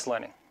unsupervised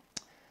learning?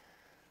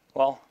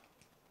 Well,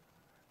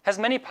 it has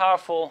many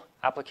powerful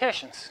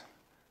applications.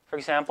 For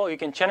example, you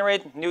can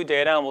generate new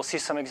data, and we'll see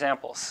some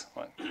examples.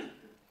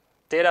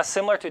 Data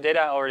similar to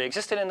data already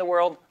existed in the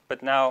world,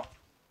 but now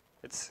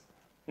it's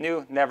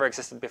new, never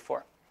existed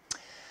before.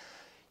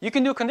 You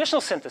can do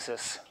conditional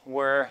synthesis,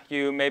 where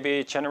you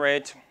maybe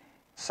generate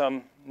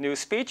some new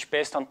speech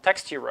based on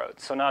text you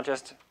wrote. So not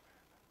just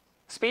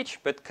speech,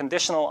 but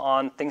conditional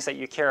on things that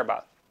you care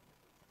about.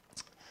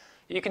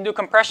 You can do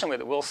compression with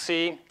it. We'll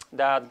see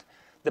that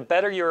the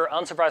better your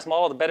unsupervised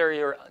model, the better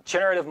your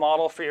generative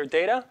model for your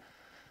data,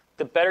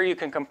 the better you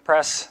can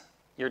compress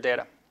your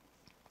data.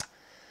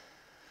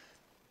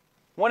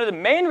 One of the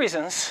main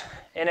reasons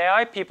in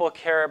AI people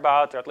care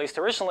about, or at least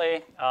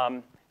originally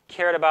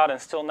cared about, and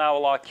still now a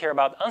lot care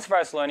about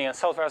unsupervised learning and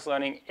self-supervised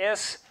learning,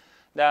 is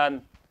that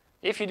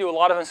if you do a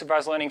lot of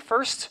unsupervised learning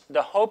first,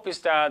 the hope is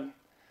that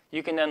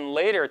you can then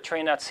later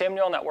train that same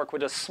neural network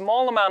with a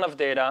small amount of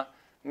data,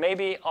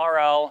 maybe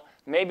RL,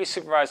 maybe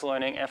supervised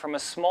learning, and from a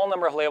small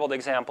number of labeled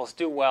examples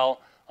do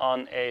well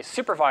on a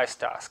supervised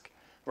task.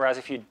 Whereas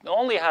if you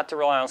only had to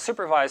rely on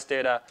supervised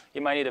data,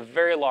 you might need a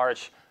very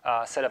large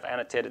set of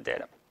annotated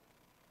data.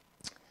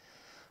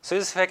 So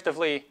this is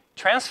effectively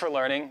transfer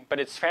learning, but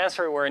it's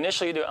transfer where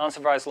initially you do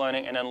unsupervised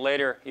learning and then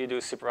later you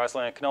do supervised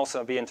learning. It can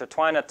also be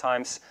intertwined at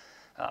times.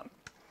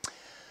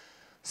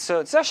 So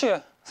it's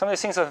actually some of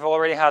these things that have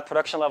already had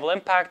production level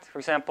impact. For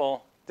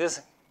example,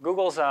 this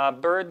Google's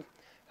bird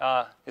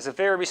is a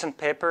very recent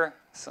paper,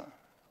 so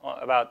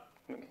about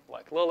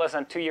like a little less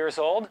than 2 years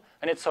old,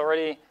 and it's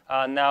already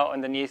now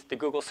underneath the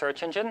Google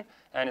search engine,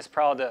 and it's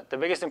probably the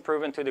biggest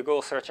improvement to the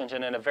Google search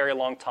engine in a very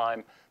long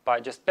time by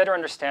just better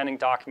understanding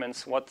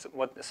documents, what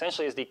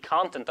essentially is the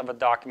content of a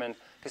document,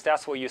 because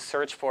that's what you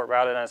search for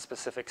rather than a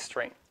specific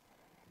string.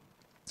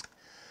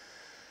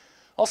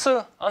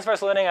 Also,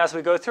 unsupervised learning, as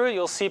we go through,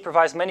 you'll see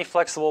provides many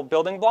flexible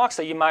building blocks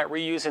that you might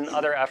reuse in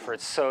other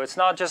efforts. So it's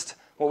not just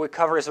what we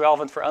cover is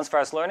relevant for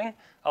unsupervised learning.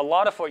 A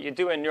lot of what you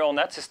do in neural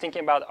nets is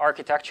thinking about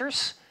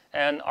architectures,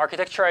 and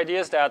architecture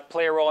ideas that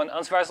play a role in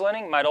unsupervised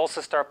learning might also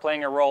start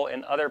playing a role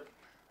in other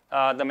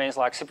domains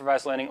like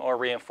supervised learning or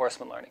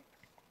reinforcement learning.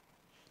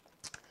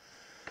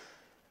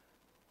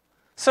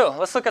 So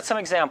let's look at some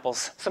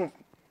examples. Some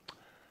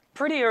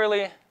pretty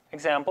early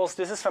examples.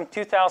 This is from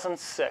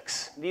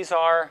 2006. These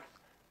are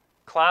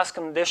class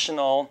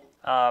conditional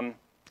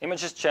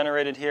images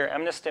generated here,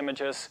 MNIST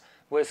images,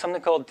 with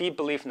something called deep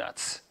belief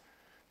nets.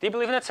 Deep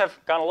belief nets have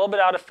gone a little bit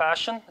out of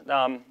fashion.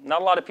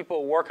 Not a lot of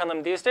people work on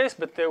them these days,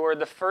 but they were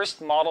the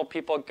first model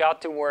people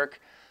got to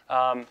work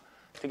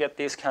to get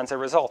these kinds of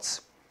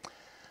results.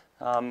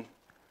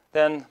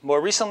 Then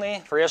more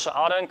recently, variational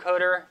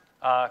autoencoder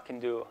can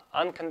do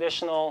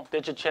unconditional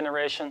digit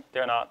generation.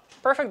 They're not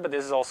perfect, but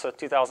this is also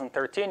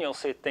 2013. You'll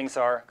see things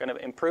are going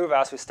to improve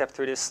as we step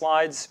through these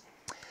slides.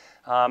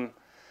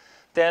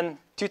 Then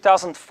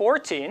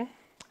 2014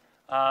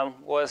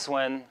 was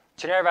when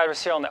generative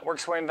adversarial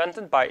networks were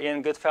invented by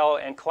Ian Goodfellow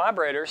and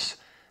collaborators.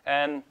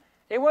 And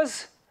it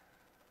was,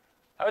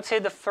 I would say,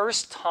 the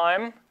first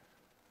time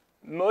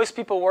most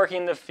people working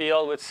in the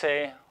field would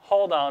say,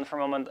 hold on for a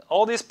moment,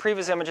 all these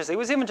previous images, it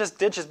was even just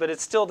digits, but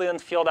it still didn't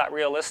feel that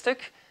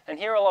realistic. And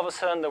here all of a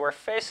sudden there were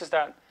faces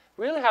that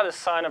really had a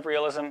sign of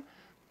realism.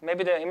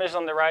 Maybe the image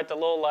on the right a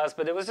little less,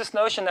 but it was this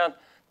notion that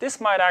this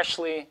might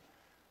actually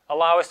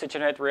allow us to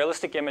generate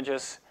realistic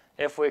images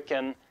if we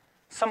can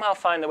somehow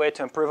find a way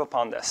to improve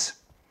upon this.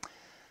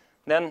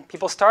 Then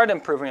people started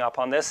improving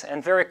upon this,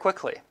 and very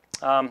quickly.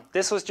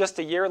 This was just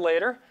a year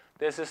later.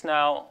 This is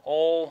now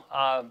all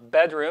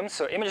bedrooms,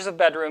 so images of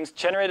bedrooms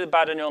generated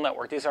by the neural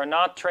network. These are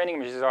not training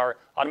images. These are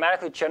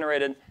automatically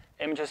generated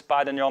images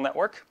by the neural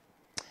network.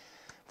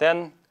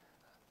 Then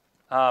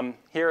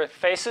here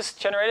faces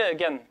generated.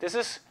 Again, this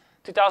is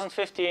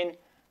 2015,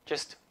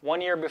 just 1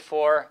 year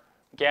before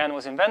GAN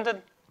was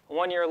invented.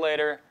 1 year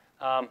later,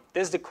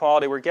 this is the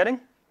quality we're getting.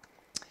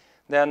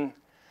 Then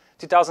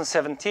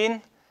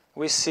 2017,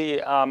 we see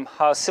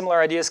how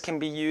similar ideas can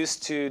be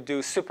used to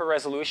do super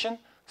resolution.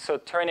 So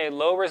turn a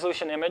low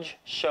resolution image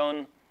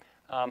shown,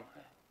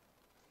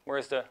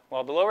 where's the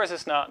low res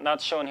is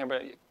not shown here,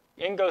 but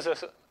in goes a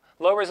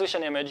low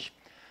resolution image.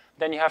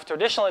 Then you have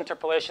traditional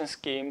interpolation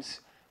schemes,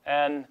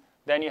 and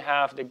then you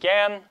have the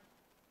GAN,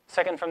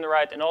 second from the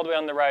right, and all the way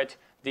on the right,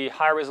 the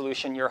high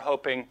resolution you're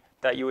hoping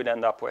that you would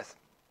end up with,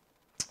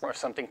 or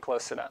something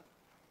close to that.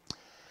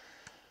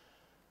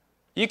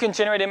 You can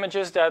generate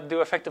images that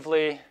do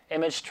effectively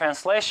image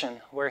translation,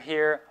 where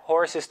here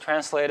horse is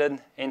translated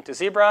into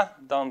zebra,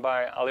 done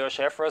by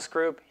Alyosha Efro's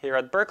group here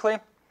at Berkeley.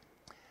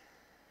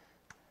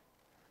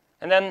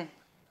 And then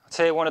I'd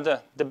say one of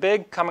the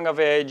big coming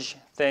of age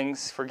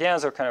things for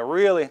GANs, or kind of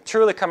really,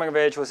 truly coming of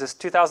age, was this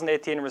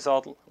 2018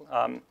 result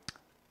a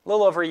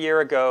little over a year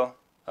ago.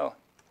 Oh,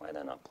 why did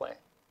I not play?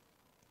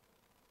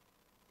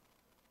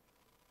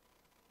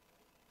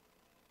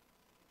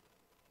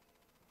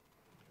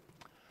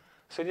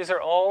 So these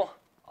are all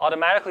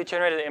automatically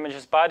generated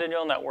images by the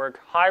neural network,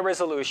 high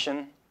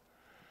resolution.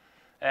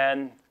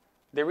 And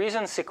the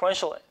reason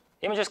sequential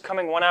images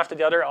coming one after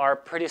the other are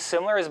pretty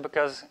similar is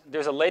because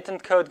there's a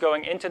latent code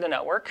going into the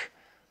network,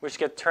 which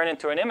gets turned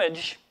into an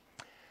image.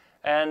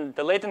 And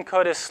the latent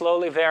code is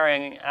slowly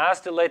varying.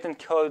 As the latent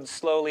code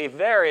slowly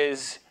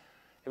varies,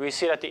 we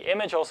see that the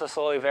image also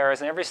slowly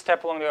varies. And every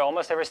step along the way,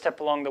 almost every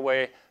step along the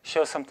way,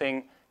 shows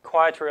something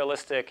quite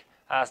realistic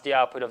as the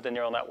output of the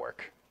neural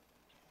network.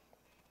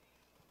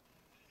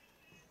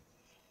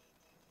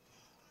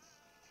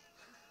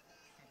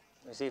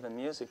 There's even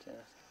music here.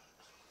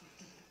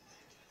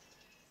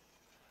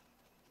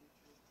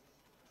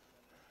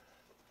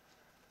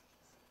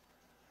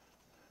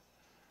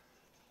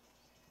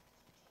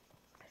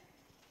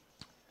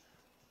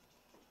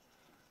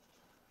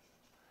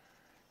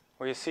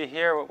 What you see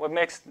here, what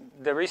makes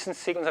the recent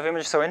sequence of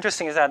images so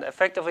interesting is that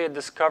effectively it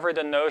discovered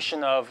the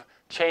notion of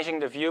changing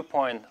the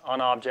viewpoint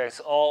on objects,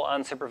 all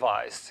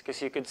unsupervised.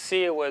 Because you could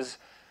see it was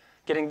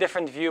getting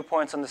different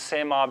viewpoints on the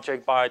same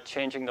object by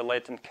changing the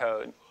latent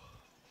code.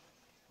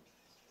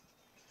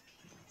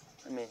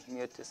 Let me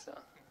mute this down.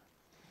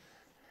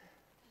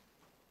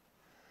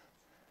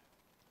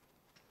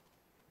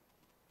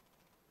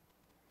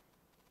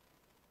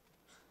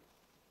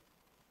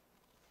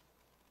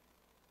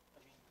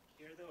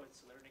 Here, though,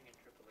 it's learning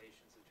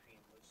interpolations between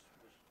like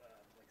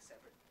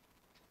separate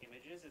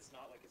images. It's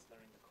not like it's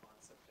learning the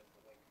concept of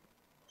like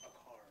a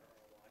car or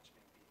a watch,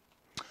 maybe.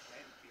 It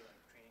might be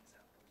like training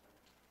samples.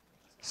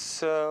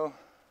 So,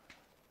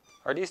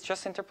 are these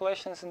just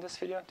interpolations in this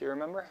video? Do you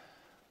remember?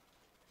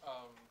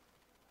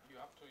 You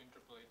have to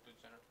interpolate to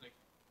generate, like,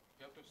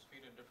 you have to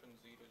feed a different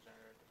Z to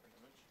generate a different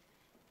image,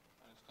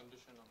 and it's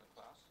conditioned on the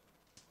class.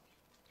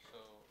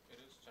 So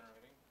it is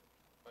generating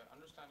by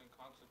understanding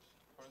concepts.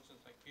 For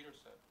instance, like Pieter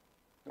said.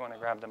 You want to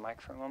grab the mic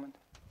for a moment?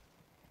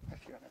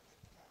 If you want to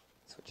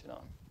switch it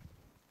on.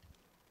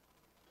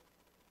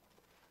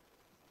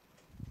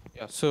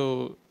 Yeah.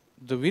 So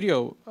the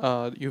video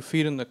you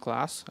feed in the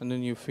class, and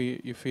then you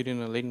feed in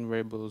a latent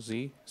variable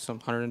Z, some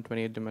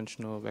 128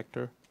 dimensional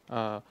vector.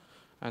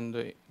 And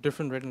the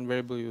different latent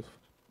variable you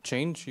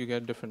change, you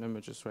get different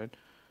images, right?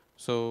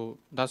 So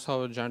that's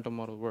how a generative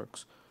model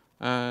works.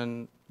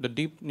 And the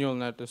deep neural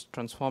net is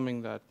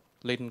transforming that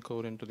latent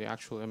code into the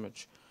actual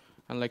image.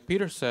 And like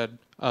Pieter said,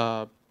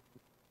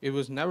 it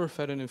was never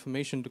fed in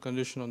information to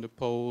condition on the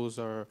pose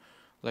or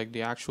like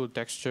the actual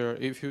texture.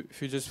 If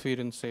you just feed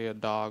in, say, a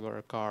dog or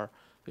a car,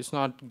 it's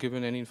not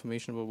given any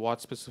information about what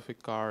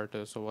specific car it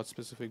is or what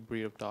specific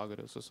breed of dog it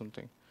is or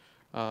something.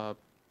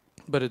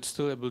 but it's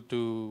still able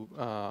to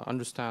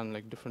understand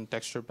like different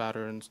texture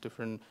patterns,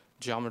 different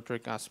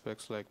geometric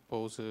aspects like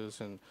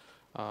poses, and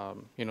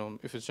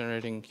if it's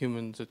generating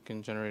humans, it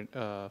can generate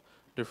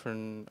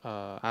different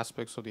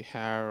aspects of the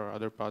hair or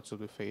other parts of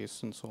the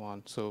face and so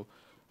on. So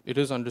it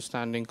is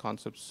understanding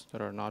concepts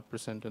that are not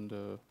present in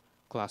the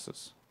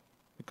classes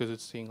because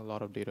it's seeing a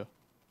lot of data.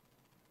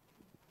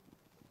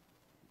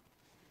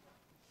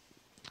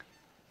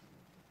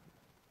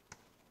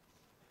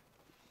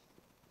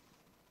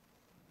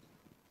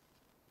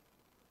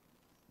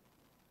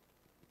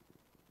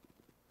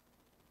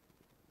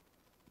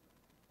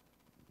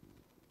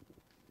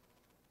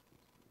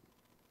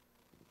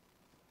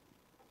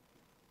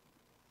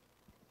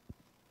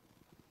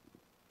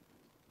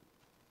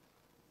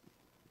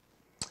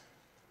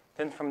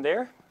 Then from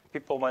there,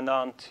 people went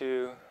on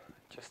to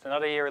just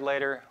another year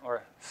later,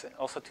 or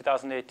also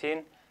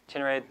 2018,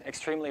 generate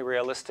extremely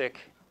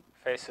realistic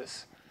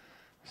faces.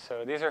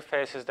 So these are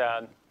faces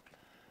that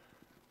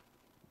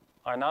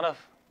are not of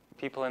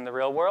people in the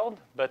real world,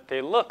 but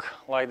they look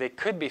like they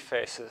could be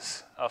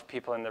faces of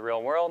people in the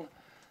real world.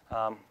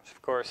 Which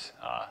of course,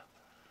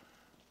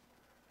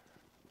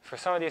 for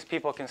some of these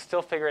people can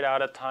still figure it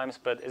out at times,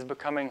 but it's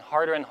becoming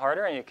harder and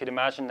harder, and you could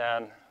imagine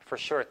that for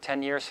sure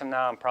 10 years from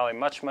now and probably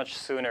much, much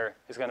sooner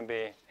it's going to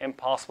be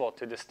impossible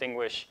to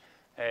distinguish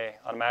a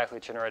automatically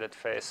generated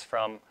face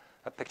from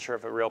a picture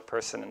of a real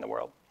person in the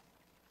world.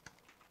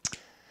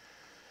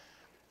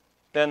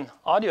 Then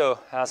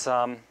audio has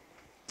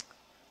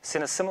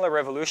seen a similar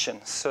revolution.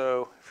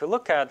 So if you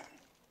look at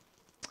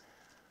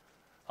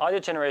audio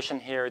generation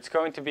here, it's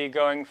going to be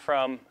going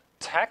from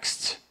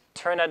text,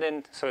 turn that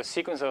into a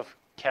sequence of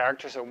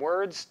characters or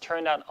words,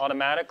 turn that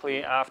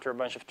automatically after a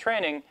bunch of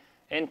training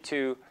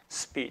into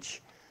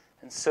speech.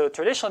 And so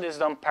traditionally this is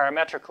done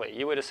parametrically.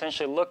 You would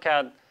essentially look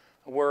at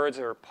words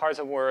or parts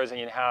of words, and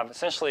you'd have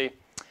essentially,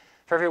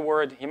 for every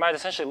word, you might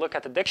essentially look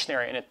at the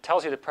dictionary and it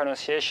tells you the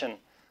pronunciation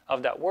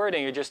of that word,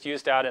 and you just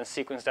use that and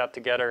sequence that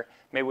together,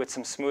 maybe with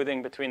some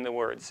smoothing between the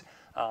words.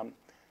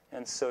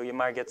 And so you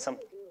might get some.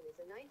 Is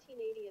a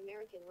 1980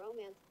 American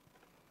romance.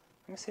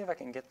 Let me see if I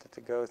can get that to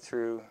go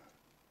through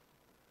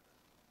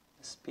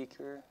the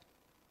speaker.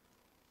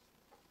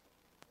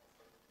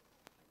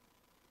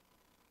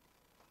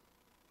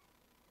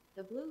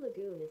 The Blue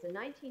Lagoon is a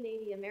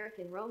 1980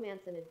 American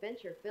romance and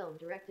adventure film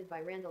directed by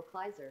Randall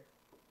Kleiser.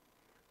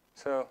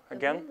 So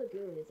again, The Blue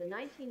Lagoon is a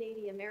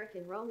 1980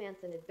 American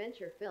romance and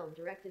adventure film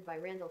directed by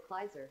Randall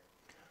Kleiser.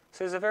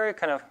 so there's a very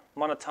kind of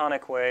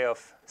monotonic way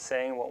of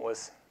saying what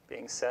was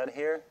being said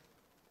here.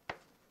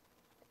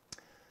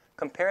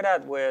 Compare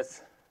that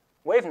with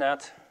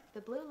WaveNet.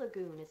 The Blue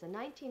Lagoon is a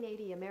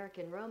 1980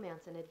 American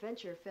romance and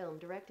adventure film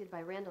directed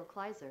by Randall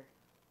Kleiser.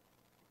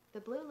 The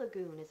Blue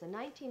Lagoon is a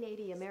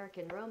 1980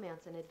 American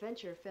romance and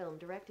adventure film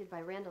directed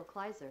by Randall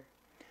Kleiser.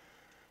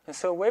 And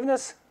so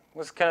WaveNet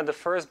was kind of the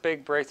first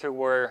big breakthrough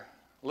where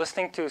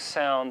listening to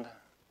sound,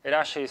 it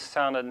actually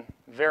sounded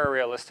very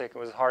realistic. It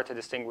was hard to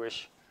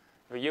distinguish.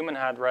 If a human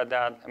had read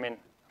that, I mean,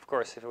 of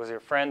course, if it was your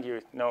friend,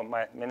 you know,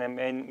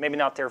 maybe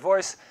not their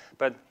voice,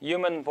 but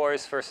human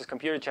voice versus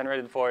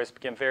computer-generated voice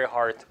became very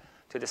hard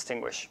to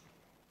distinguish.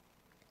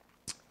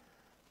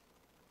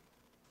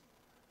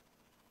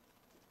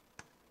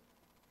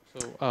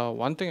 So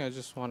one thing I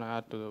just want to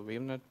add to the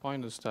WaveNet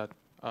point is that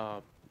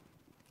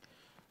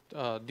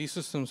these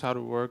systems have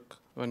to work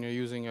when you're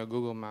using your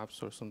Google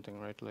Maps or something,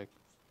 right? Like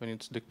when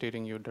it's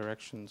dictating your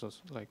directions, or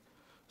like.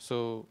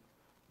 So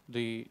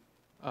the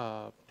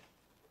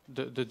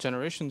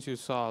generations you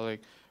saw,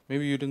 like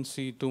maybe you didn't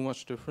see too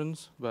much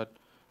difference, but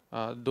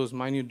those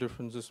minute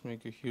differences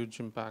make a huge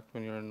impact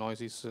when you're in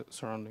noisy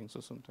surroundings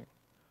or something.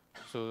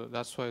 So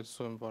that's why it's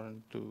so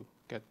important to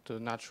get the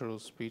natural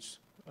speech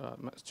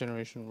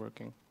generation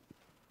working.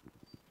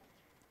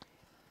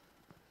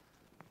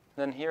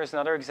 Then here's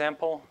another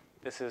example.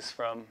 This is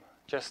from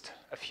just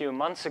a few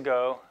months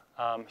ago,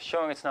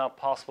 showing it's now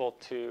possible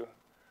to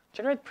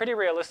generate pretty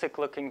realistic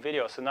looking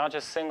videos. So not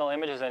just single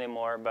images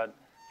anymore, but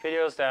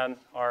videos that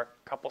are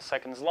a couple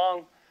seconds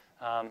long,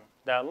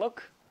 that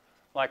look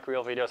like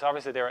real videos.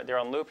 Obviously they're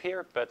on loop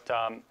here, but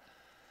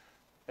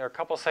they're a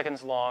couple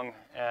seconds long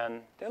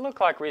and they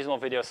look like reasonable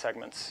video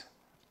segments.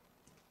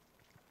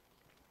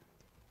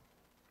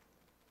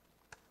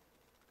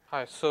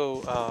 Hi,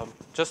 so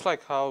just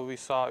like how we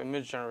saw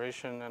image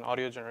generation and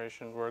audio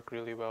generation work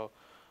really well,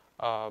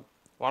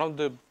 one of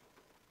the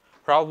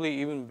probably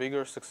even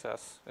bigger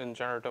success in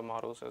generative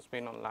models has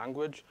been on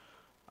language.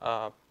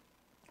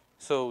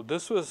 So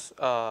this was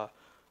the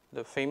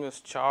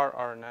famous char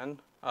RNN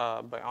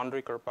by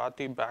Andrei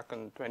Karpathy back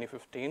in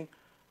 2015,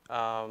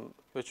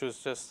 which was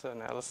just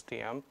an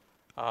LSTM.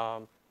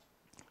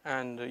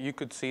 And you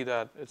could see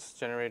that it's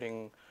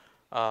generating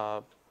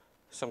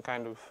some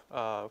kind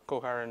of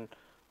coherent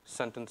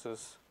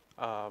sentences,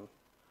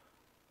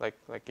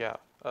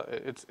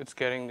 it's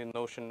getting the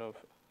notion of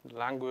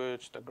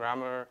language, the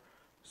grammar,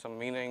 some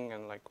meaning,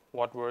 and like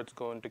what words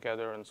go in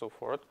together and so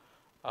forth.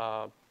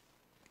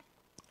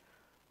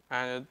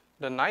 And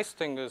the nice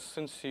thing is,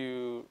 since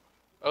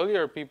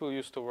earlier people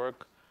used to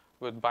work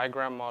with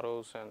bigram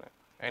models and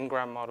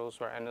n-gram models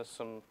where n is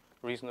some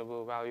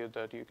reasonable value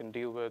that you can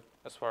deal with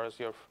as far as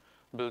your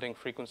building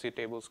frequency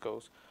tables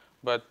goes.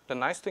 But the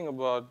nice thing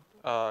about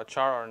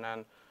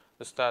char-RNN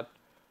is that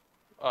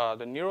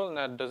the neural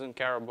net doesn't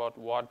care about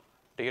what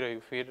data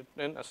you feed it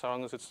in as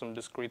long as it's some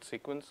discrete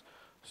sequence.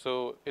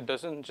 So it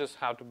doesn't just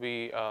have to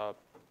be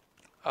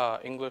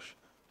English,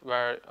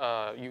 where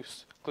you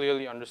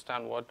clearly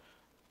understand what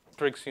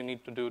tricks you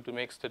need to do to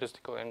make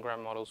statistical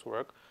n-gram models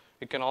work.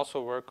 It can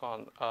also work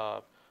on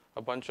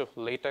a bunch of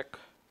LaTeX.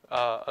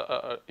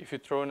 If you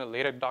throw in a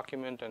LaTeX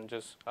document and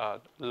just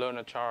learn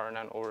a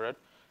char-RNN over it,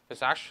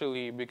 it's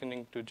actually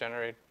beginning to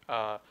generate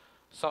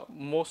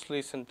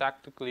mostly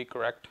syntactically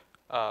correct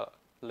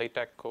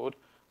LaTeX code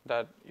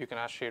that you can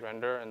actually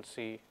render and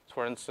see.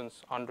 For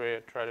instance,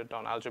 Andre tried it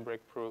on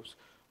algebraic proofs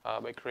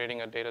by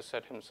creating a data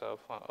set himself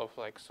of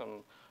like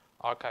some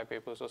archive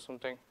papers or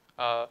something.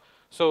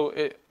 So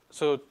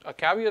a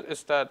caveat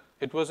is that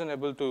it wasn't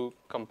able to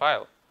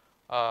compile.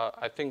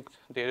 I think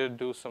they did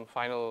do some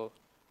final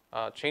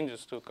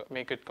changes to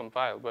make it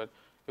compile, but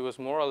it was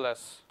more or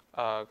less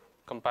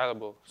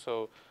compilable.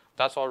 So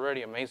that's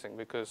already amazing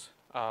because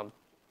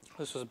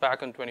this was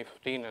back in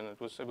 2015 and it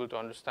was able to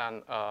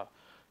understand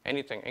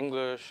anything,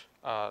 English,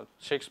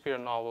 Shakespeare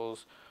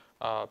novels,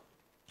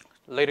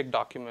 LaTeX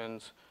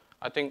documents.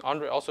 I think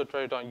Andre also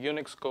tried it on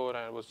Unix code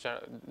and it was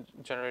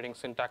generating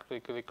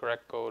syntactically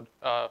correct code.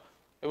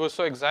 It was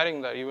so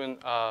exciting that even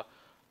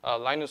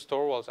Linus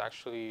Torvalds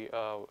actually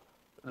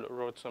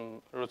wrote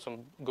some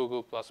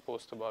Google Plus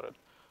post about it.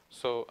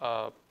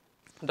 So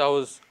that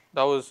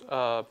was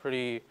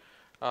pretty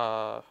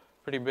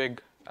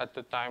big at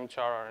the time,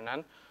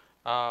 char-RNN.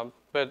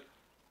 But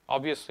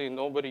obviously,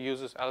 nobody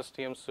uses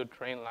LSTMs to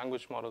train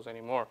language models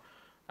anymore.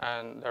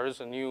 And there is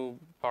a new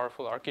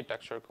powerful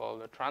architecture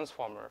called a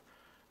transformer.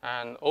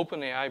 And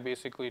OpenAI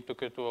basically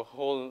took it to a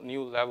whole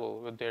new level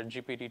with their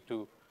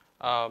GPT-2.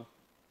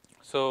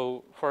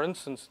 So for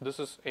instance, this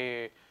is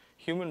a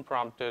human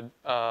prompted.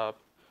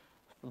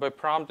 By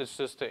prompt, it's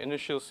just the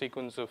initial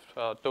sequence of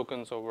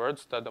tokens or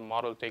words that the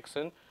model takes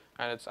in,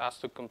 and it's asked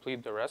to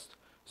complete the rest.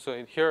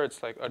 So here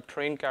it's like a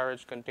train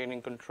carriage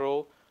containing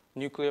control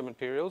nuclear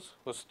materials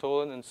was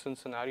stolen in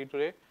Cincinnati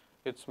today.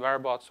 Its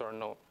whereabouts are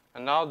known.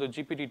 And now the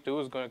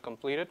GPT-2 is going to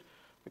complete it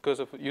because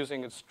of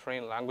using its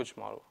trained language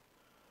model.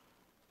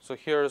 So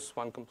here's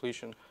one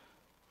completion.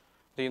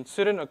 The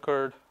incident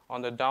occurred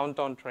on the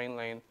downtown train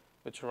lane,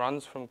 which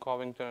runs from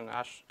Covington and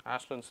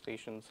Ashland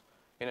stations.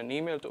 In an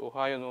email to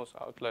Ohio News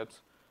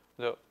outlets,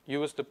 the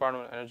U.S.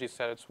 Department of Energy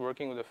said it's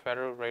working with the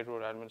Federal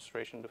Railroad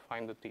Administration to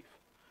find the thief.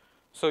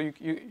 So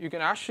you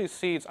can actually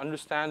see it's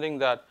understanding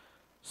that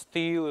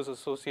steel is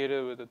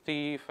associated with a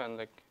thief,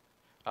 and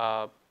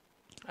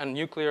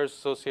nuclear is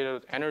associated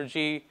with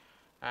energy,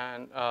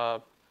 and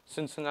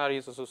Cincinnati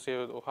is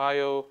associated with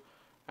Ohio,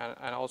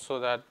 and also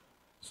that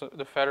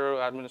the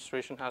federal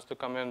administration has to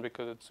come in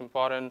because it's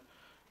important,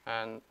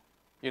 and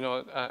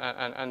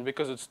and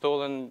because it's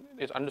stolen,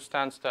 it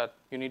understands that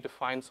you need to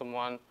find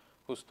someone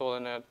who's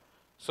stolen it.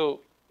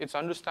 So it's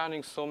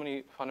understanding so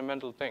many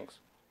fundamental things.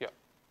 Yeah.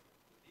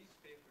 These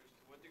papers,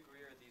 to what degree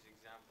are these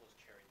examples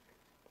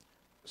cherry-picked?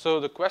 So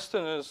the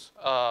question is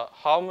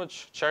how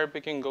much cherry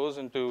picking goes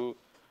into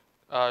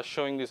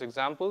showing these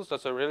examples.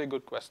 That's a really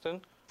good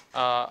question.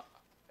 I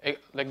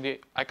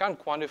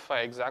can't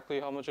quantify exactly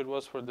how much it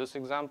was for this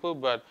example,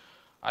 but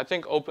I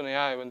think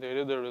OpenAI, when they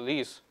did the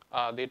release,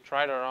 they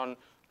tried around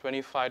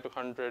 25 to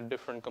 100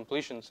 different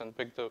completions and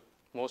picked the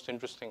most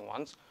interesting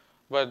ones.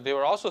 But they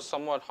were also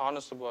somewhat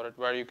honest about it,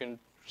 where you can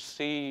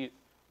see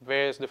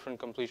various different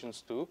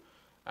completions too.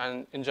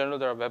 And in general,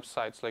 there are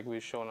websites like we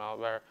show now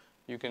where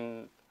you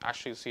can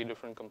actually see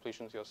different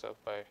completions yourself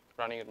by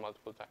running it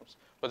multiple times.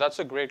 But that's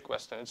a great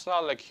question. It's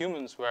not like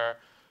humans where,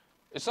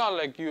 it's not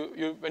like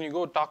when you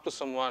go talk to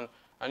someone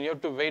and you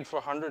have to wait for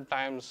 100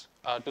 times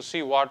to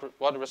see what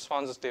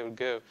responses they will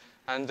give,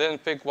 and then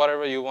pick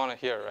whatever you want to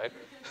hear, right?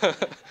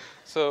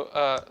 So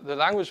the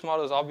language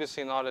model is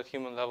obviously not at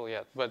human level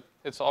yet, but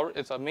it's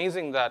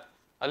amazing that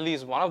at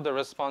least one of the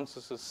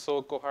responses is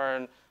so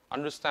coherent,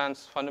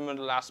 understands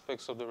fundamental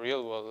aspects of the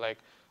real world, like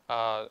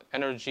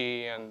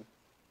energy and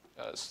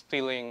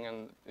stealing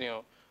and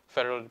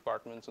federal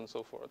departments and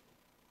so forth.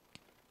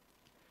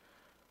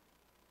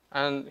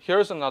 And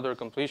here's another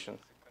completion.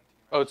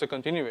 Oh, it's a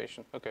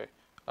continuation. Okay.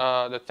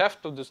 The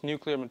theft of this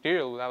nuclear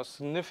material will have a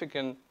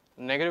significant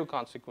negative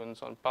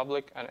consequence on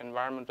public and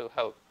environmental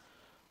health,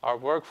 our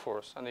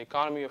workforce, and the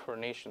economy of our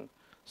nation,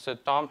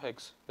 said Tom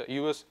Hicks, the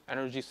U.S.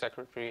 Energy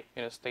Secretary,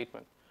 in a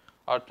statement.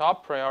 Our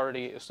top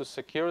priority is to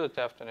secure the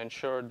theft and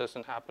ensure it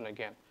doesn't happen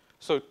again.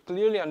 So it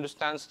clearly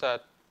understands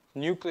that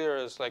nuclear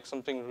is like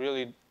something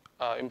really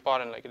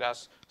important, like it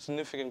has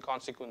significant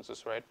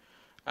consequences, right?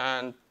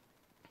 And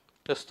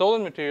the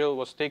stolen material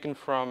was taken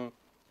from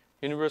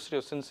University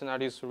of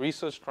Cincinnati's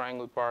Research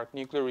Triangle Park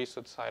nuclear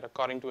research site,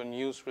 according to a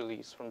news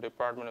release from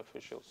department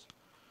officials.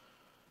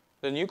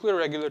 The Nuclear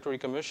Regulatory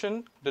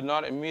Commission did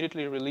not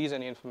immediately release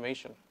any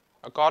information.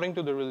 according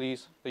to the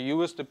release, the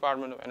US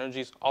Department of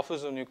Energy's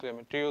Office of Nuclear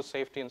Materials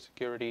Safety and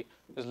Security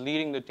is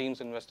leading the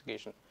team's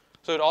investigation.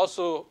 So it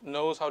also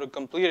knows how to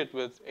complete it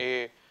with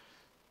a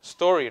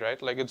story,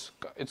 right? Like it's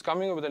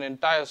coming up with an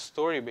entire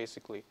story,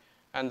 basically.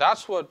 And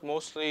that's what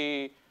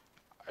mostly,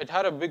 it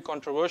had a big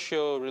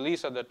controversial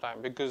release at that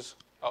time because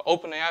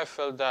OpenAI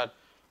felt that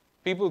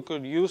people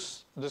could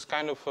use this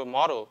kind of a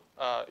model.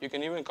 You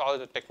can even call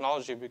it a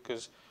technology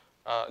because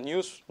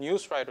news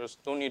writers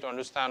don't need to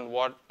understand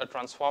what a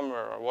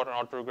transformer or what an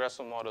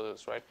autoregressive model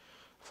is, right?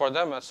 For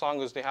them, as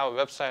long as they have a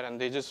website and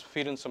they just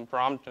feed in some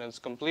prompt and it's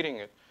completing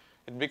it,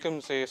 it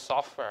becomes a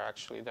software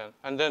actually then.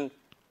 And then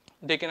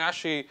they can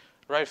actually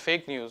write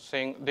fake news,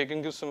 saying they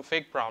can give some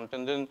fake prompt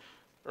and then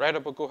write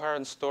up a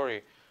coherent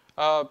story.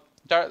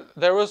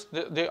 There was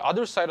the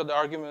other side of the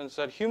argument is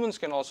that humans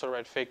can also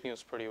write fake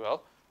news pretty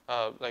well.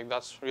 Like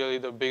that's really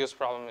the biggest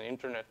problem in the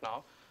internet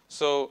now.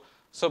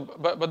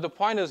 But the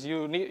point is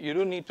you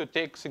do need to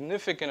take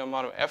significant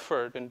amount of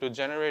effort into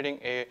generating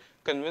a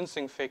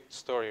convincing fake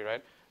story,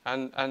 right?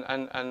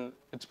 And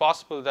it's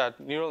possible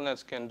that neural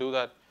nets can do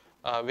that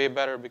way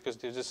better because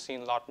they've just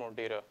seen a lot more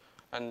data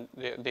and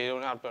they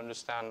don't have to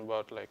understand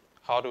about like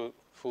how to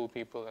fool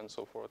people and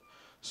so forth.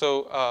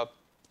 So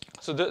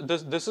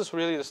this is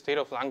really the state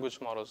of language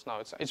models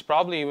now. It's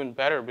probably even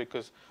better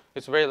because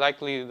it's very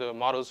likely the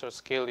models are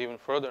scaled even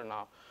further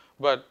now.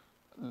 But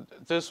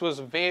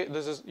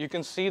you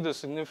can see the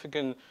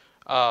significant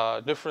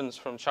difference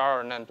from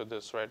char and N to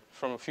this, right?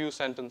 From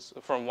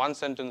one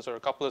sentence or a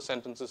couple of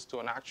sentences to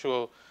an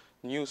actual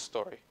news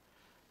story.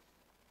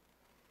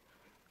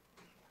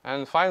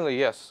 And finally,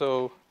 yes,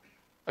 so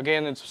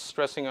again, it's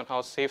stressing on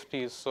how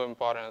safety is so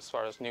important as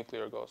far as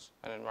nuclear goes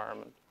and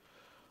environment.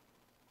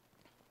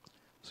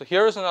 So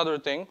here's another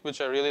thing which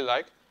I really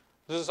like.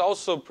 This is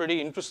also pretty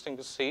interesting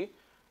to see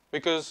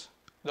because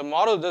the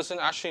model doesn't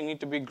actually need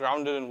to be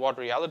grounded in what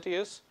reality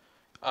is.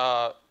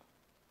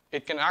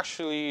 It can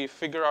actually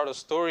figure out a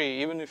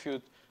story even if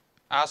you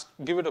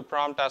give it a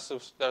prompt as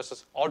if there's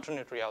this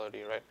alternate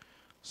reality, right?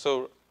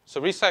 So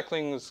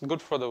recycling is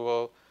good for the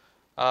world.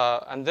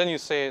 And then you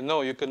say, no,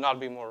 you could not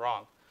be more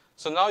wrong.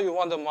 So now you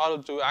want the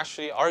model to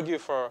actually argue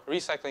for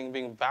recycling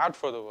being bad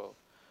for the world.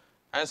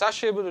 And it's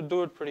actually able to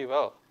do it pretty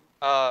well.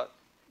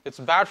 It's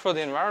bad for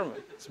the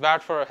environment. It's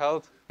bad for our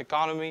health,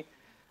 economy.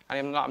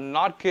 And I'm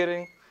not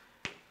kidding.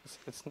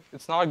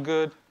 It's not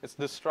good. It's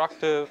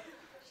destructive.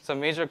 It's a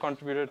major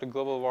contributor to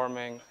global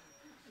warming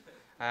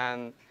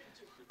and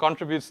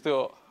contributes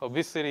to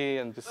obesity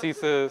and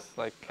diseases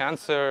like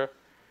cancer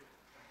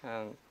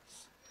and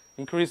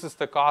increases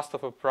the cost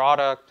of a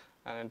product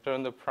and in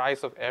turn the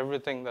price of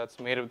everything that's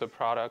made of the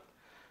product.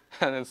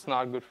 And it's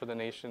not good for the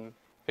nation.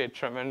 Pay a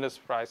tremendous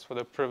price for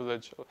the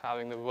privilege of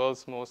having the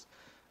world's most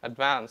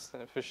advanced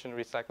and efficient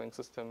recycling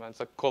system. And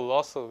it's a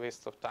colossal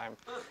waste of time,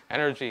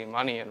 energy,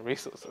 money, and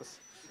resources.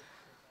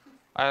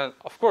 And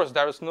of course,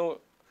 there is no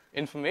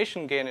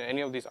information gain in any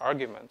of these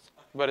arguments,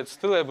 but it's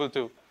still able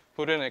to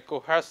put in a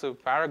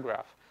cohesive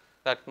paragraph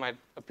that might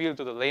appeal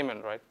to the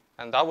layman, right?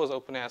 And that was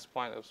OpenAI's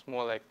point. It was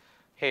more like,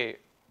 hey,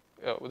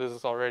 this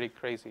is already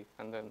crazy.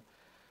 And then,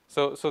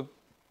 so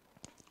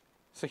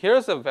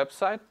here's a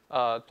website,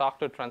 Talk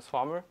to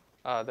Transformer,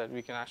 that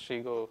we can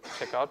actually go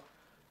check out.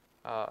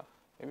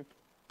 Maybe.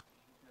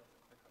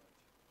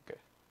 Okay.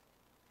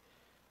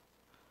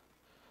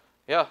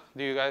 Yeah,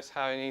 do you guys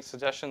have any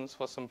suggestions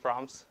for some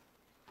prompts?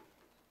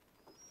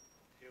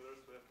 Taylor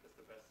Swift is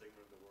the best singer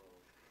in the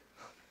world.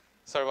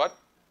 Sorry, what?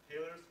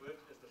 Taylor Swift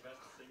is the best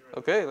singer in the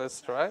world. Okay,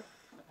 let's try.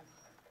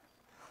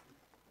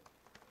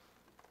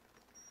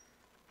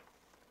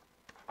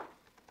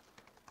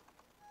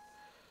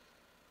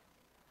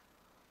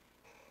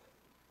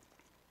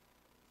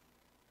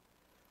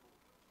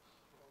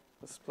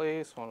 This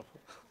place, wonderful.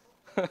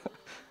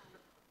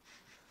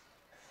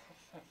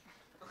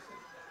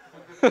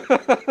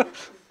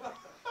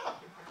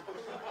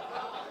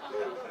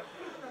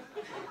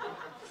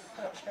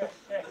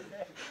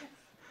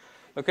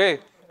 Okay,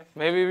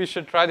 maybe we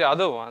should try the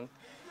other one.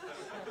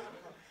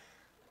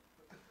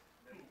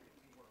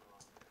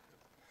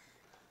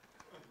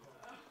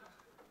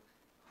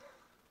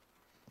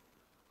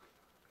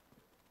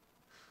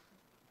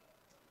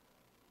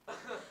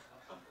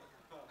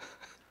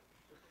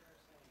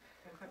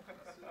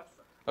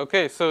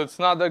 Okay, so it's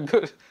not that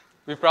good.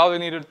 We probably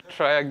need to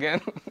try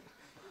again.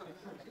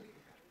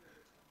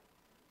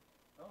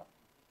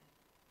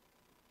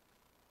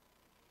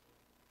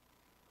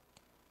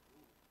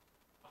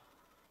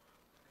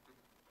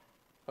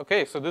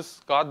 Okay, so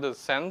this got the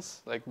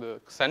sense, like the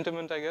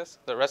sentiment, I guess.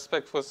 The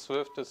respect for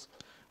Swift is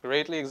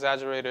greatly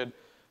exaggerated.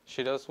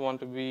 She does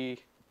want to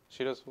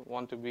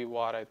be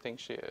what I think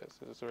she is.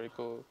 It's very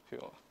cool if you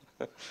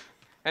want.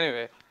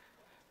 Anyway,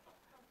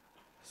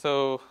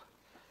 so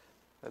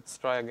let's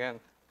try again.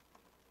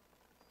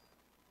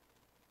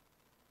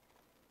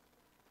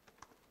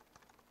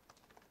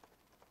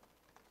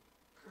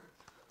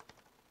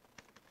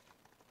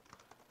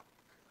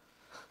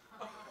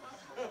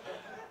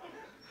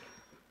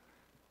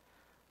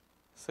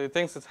 So he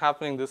thinks it's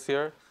happening this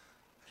year.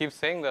 Keeps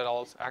saying that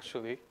also,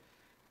 actually.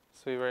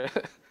 So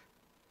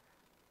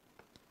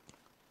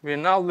we're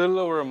now a little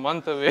over a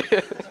month away.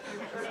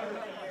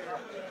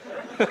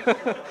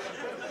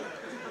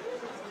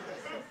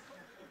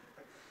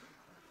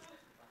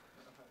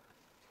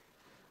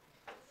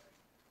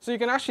 So you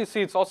can actually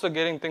see it's also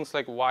getting things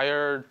like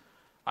wired,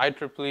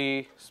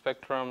 IEEE,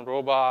 Spectrum,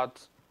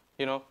 robots.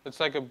 It's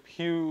like a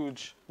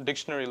huge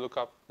dictionary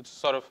lookup. It's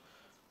sort of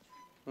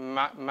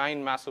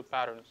mine massive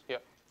patterns. Yeah.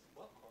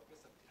 What corpus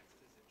of text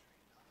is it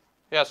trained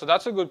on? Yeah, so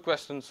that's a good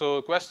question. So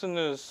the question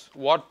is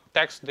what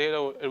text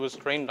data it was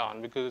trained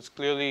on, because it's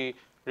clearly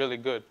really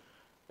good.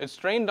 It's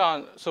trained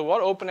on, so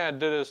what OpenAI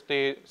did is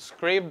they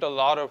scraped a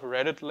lot of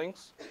Reddit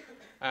links,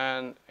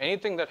 and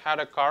anything that had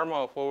a karma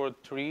of over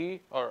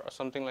 3 or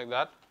something like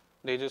that,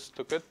 they just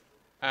took it.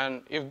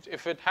 And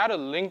if it had a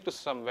link to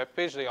some web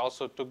page, they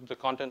also took the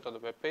content of the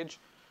web page.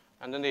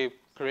 And then they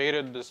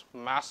created this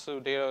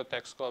massive data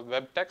text called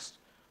web text,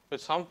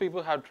 which some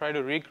people have tried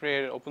to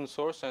recreate it open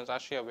source, and it's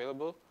actually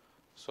available.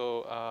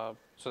 So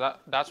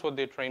that's what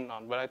they trained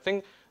on. But I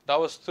think that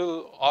was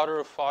still order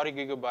of 40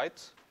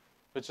 gigabytes,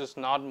 which is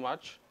not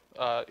much.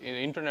 In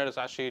the internet is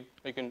actually,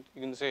 you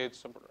can say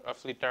it's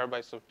roughly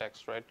terabytes of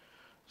text, right?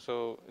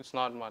 So it's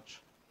not much.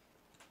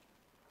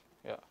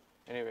 Yeah,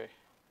 anyway.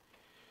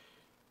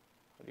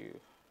 How do you?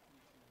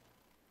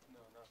 No,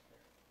 not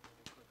there.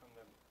 You click on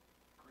the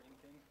green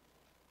thing.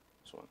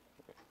 This one.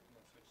 Okay. And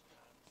then switch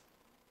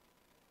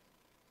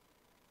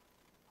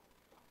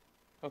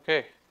tabs.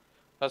 Okay,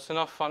 that's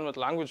enough fun with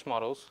language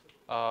models.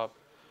 So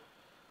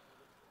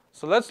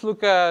let's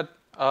look at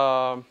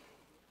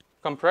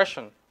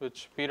compression,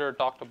 which Pieter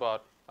talked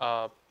about.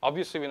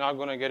 Obviously, we're not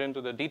going to get into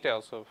the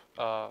details of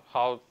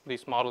how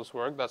these models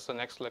work. That's the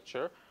next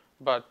lecture.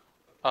 But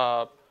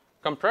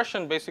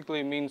compression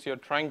basically means you're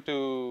trying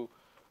to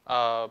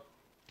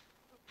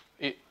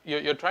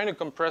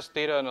compress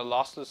data in a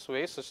lossless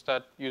way such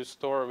that you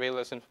store way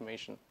less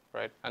information,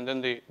 right? And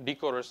then the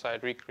decoder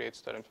side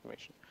recreates that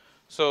information.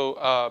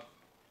 So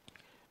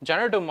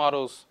generative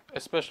models,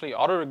 especially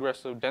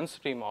autoregressive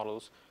density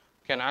models,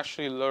 can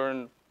actually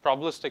learn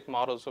probabilistic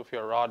models of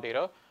your raw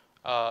data,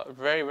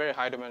 very, very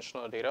high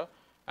dimensional data.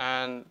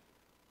 And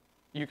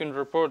you can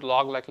report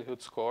log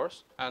likelihood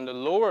scores. And the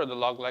lower the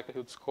log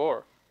likelihood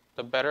score,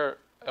 the better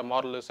a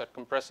model is at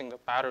compressing the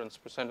patterns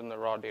present in the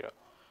raw data.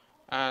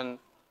 And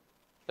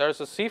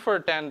there's a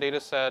CFER10 data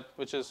set,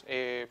 which is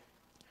a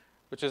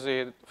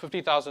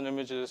 50,000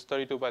 images,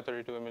 32 by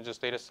 32 images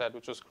data set,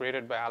 which was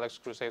created by Alex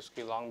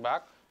Krusevsky long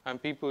back. And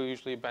people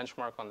usually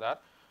benchmark on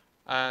that.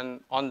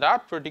 And on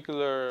that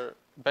particular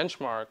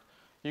benchmark,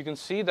 you can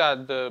see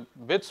that the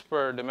bits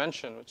per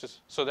dimension,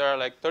 so there are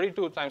like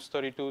 32 times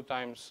 32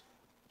 times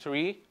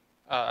 3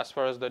 as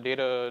far as the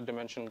data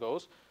dimension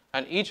goes.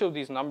 And each of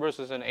these numbers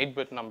is an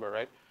 8-bit number,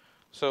 right?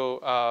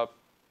 So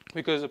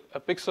because a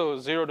pixel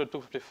is 0 to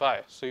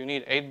 255, so you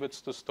need 8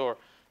 bits to store.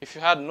 If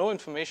you had no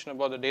information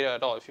about the data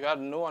at all, if you had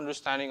no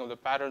understanding of the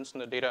patterns in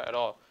the data at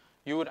all,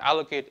 you would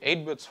allocate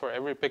 8 bits for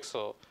every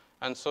pixel.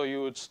 And so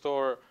you would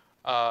store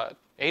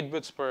 8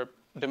 bits per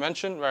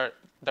dimension where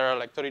there are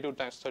like 32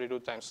 times 32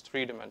 times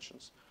 3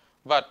 dimensions.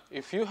 But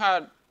if you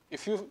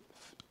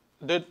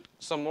did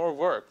some more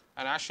work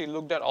and actually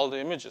looked at all the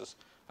images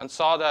and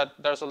saw that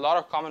there's a lot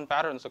of common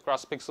patterns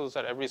across pixels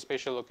at every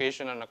spatial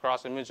location and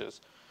across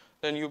images,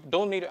 then you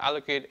don't need to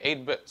allocate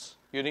 8 bits.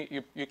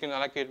 You can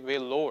allocate way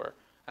lower.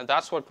 And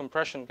that's what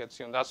compression gets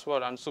you, and that's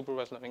what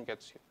unsupervised learning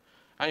gets you.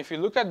 And if you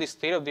look at the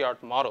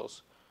state-of-the-art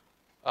models,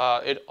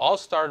 it all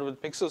started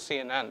with pixel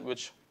CNN,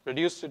 which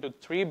reduced it to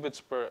 3 bits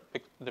per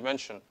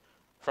dimension,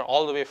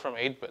 all the way from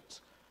 8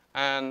 bits.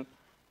 And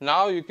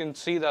now you can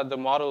see that the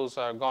models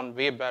are gone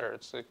way better.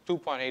 It's like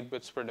 2.8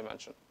 bits per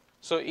dimension.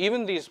 So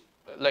even these,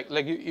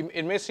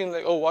 it may seem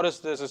like, oh, what is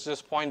this? It's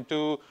just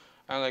 0.2,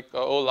 and like,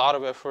 oh, a lot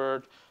of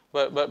effort.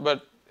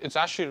 But it's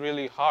actually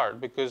really hard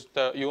because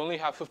you only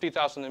have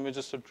 50,000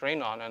 images to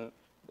train on, and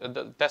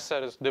the test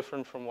set is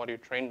different from what you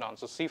trained on.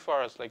 So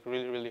CFAR is like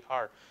really, really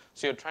hard.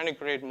 So you're trying to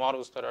create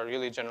models that are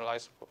really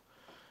generalizable.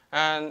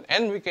 And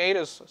NVK8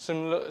 is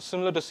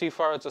similar to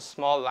CFAR. It's a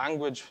small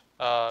language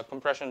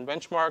compression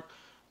benchmark.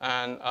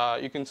 And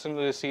you can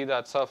similarly see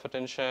that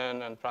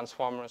self-attention and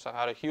transformers have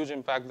had a huge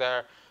impact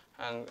there,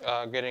 and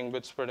getting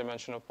bits per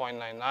dimension of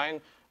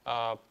 0.99.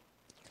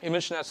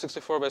 ImageNet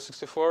 64 by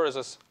 64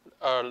 is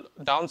a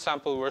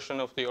downsample version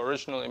of the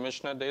original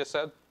ImageNet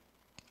dataset.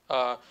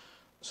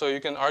 So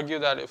you can argue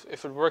that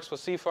if it works for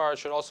CFAR, it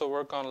should also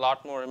work on a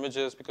lot more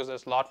images because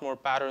there's a lot more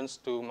patterns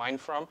to mine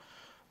from.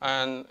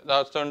 And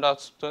that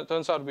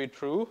turns out to be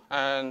true.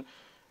 And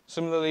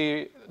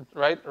similarly,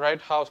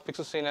 right how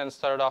pixel CNN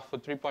started off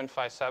with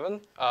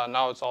 3.57,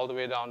 now it's all the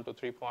way down to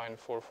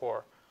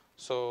 3.44.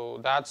 So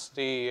that's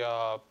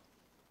the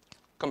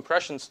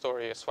compression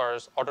story as far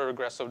as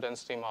autoregressive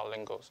density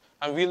modeling goes.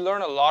 And we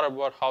learn a lot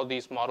about how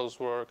these models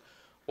work,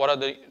 what are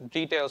the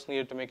details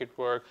needed to make it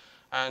work.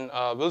 And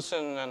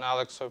Wilson and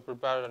Alex have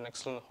prepared an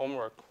excellent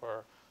homework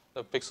for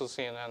the pixel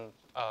CNN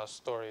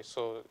story.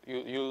 So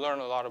you learn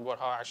a lot about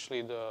how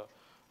actually the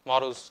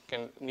models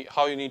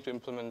how you need to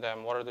implement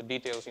them, what are the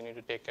details you need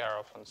to take care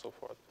of, and so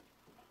forth.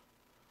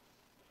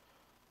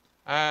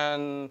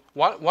 And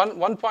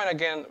one point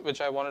again,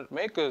 which I wanted to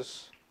make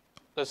is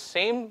the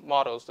same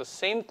models, the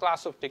same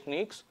class of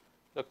techniques,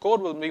 the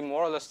code will be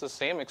more or less the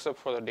same except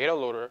for the data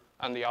loader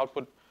and the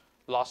output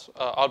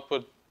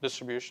output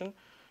distribution.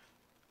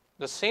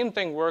 The same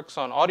thing works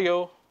on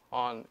audio,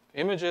 on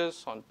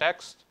images, on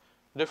text,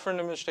 different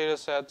image data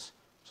sets.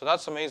 So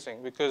that's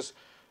amazing because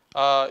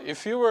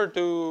if you were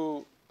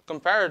to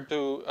compare it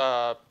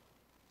to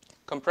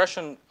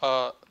compression,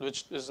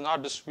 which is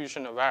not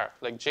distribution aware,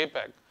 like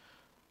JPEG,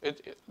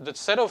 the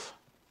set of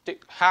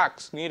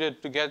hacks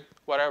needed to get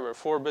whatever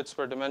 4 bits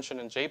per dimension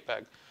in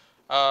JPEG,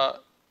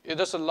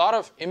 there's a lot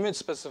of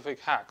image-specific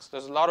hacks.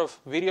 There's a lot of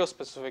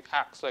video-specific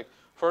hacks. Like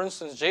for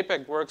instance,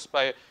 JPEG works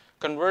by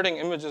converting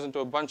images into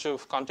a bunch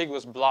of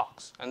contiguous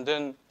blocks and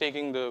then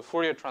taking the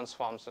Fourier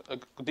transforms,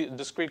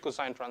 discrete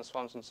cosine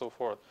transforms, and so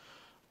forth.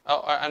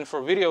 And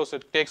for videos,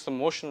 it takes the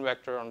motion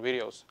vector on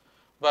videos.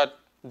 But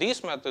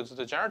these methods,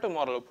 the generative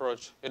model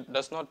approach, it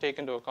does not take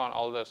into account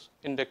all this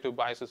inductive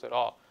biases at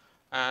all.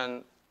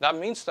 And that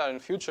means that in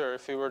future,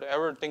 if you were to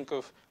ever think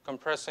of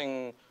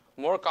compressing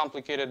more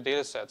complicated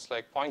data sets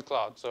like point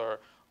clouds or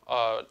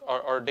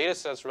data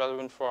sets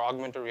relevant for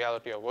augmented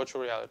reality or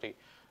virtual reality,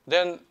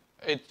 then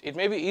it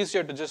may be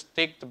easier to just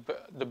take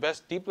the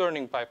best deep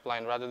learning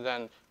pipeline rather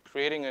than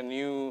creating a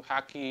new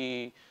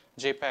hacky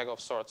JPEG of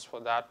sorts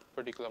for that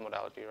particular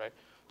modality, right?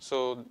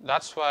 So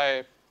that's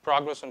why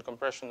progress in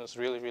compression is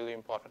really, really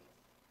important.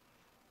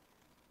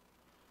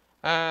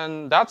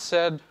 And that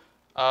said,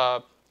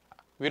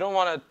 we don't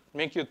want to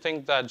make you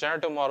think that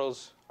generative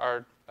models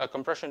are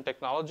compression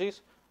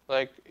technologies.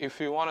 Like if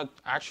you want to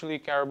actually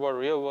care about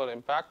real-world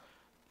impact,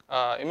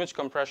 image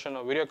compression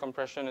or video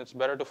compression, it's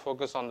better to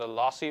focus on the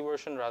lossy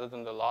version rather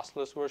than the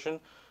lossless version.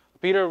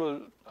 Pieter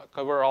will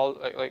cover all,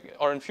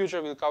 or in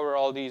future we'll cover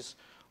all these.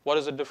 What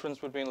is the difference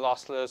between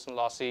lossless and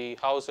lossy?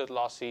 How is it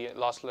lossy,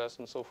 lossless,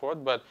 and so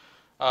forth? But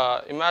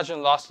imagine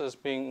lossless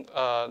being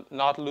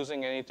not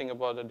losing anything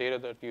about the data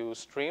that you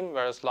stream,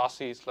 whereas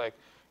lossy is like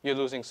you're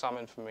losing some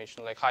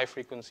information, like high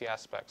frequency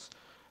aspects.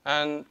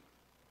 And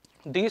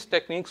these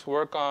techniques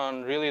work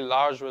on really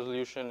large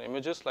resolution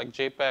images like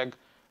JPEG,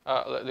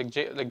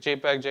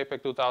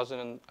 JPEG 2000,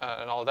 and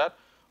all that.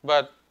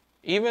 But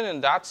even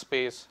in that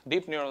space,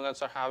 deep neural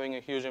nets are having a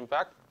huge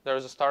impact. There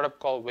is a startup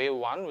called Wave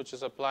 1, which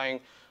is applying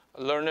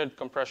learned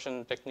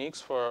compression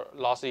techniques for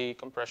lossy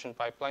compression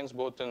pipelines,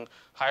 both in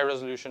high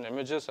resolution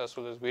images as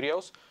well as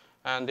videos.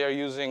 And they're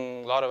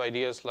using a lot of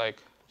ideas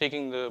like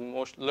taking the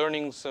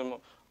learning some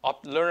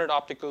learned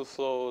optical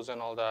flows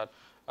and all that.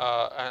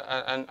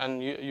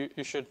 And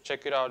you should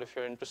check it out if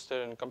you're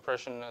interested in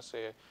compression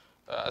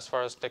as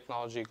far as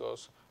technology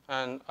goes.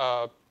 And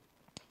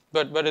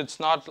but it's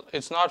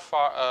not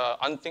far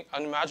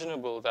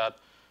unimaginable that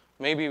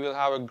maybe we'll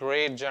have a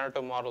great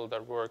generative model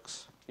that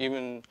works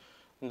even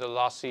in the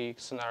lossy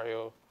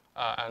scenario,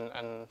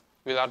 and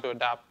we'll have to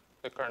adapt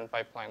the current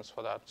pipelines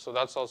for that. So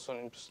that's also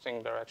an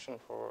interesting direction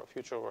for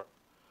future work.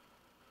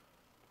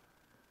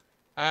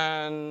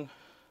 And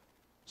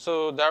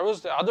so there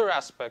was the other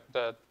aspect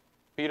that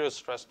Pieter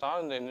stressed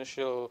on, the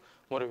initial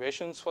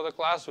motivations for the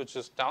class, which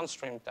is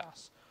downstream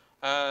tasks.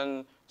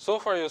 And so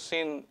far you've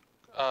seen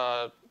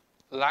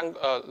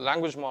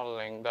language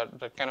modeling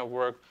that kind of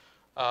work,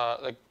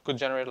 like could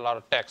generate a lot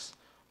of text.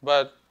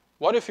 But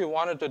what if you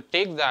wanted to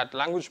take that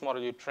language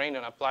model you trained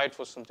and apply it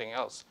for something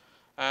else?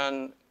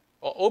 And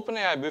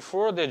OpenAI,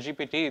 before their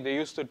GPT, they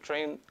used to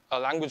train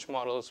language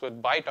models with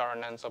byte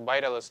RNNs or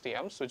byte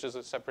LSTMs, which is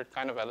a separate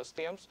kind of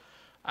LSTMs.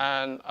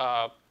 And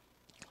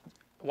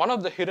one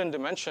of the hidden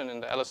dimension in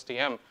the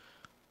LSTM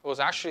was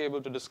actually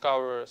able to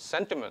discover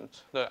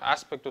sentiment, the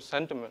aspect of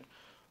sentiment,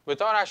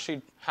 without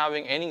actually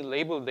having any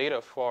labeled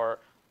data for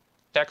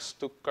text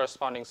to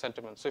corresponding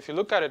sentiment. So if you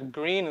look at it,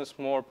 green is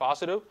more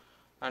positive,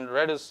 and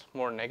red is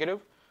more negative.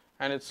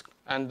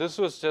 And this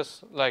was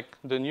just like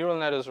the neural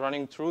net is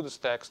running through this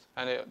text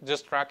and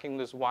just tracking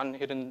this one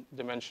hidden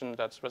dimension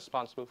that's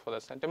responsible for the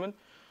sentiment.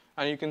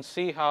 And you can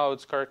see how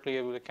it's correctly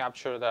able to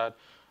capture that,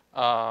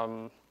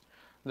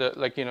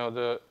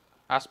 the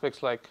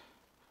aspects like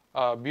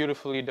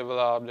beautifully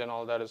developed and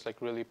all that is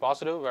like really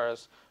positive,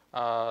 whereas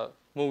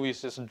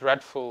movies is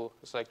dreadful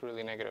is like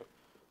really negative.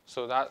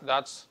 So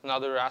that's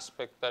another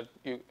aspect that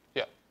yeah.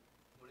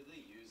 What do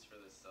they use for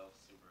the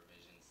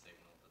self-supervision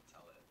signal to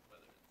tell it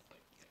whether it's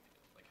like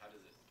negative? Like how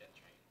does it get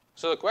trained?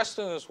 So the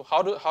question is,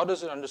 how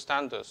does it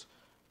understand this?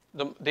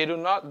 The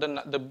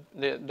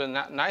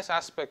nice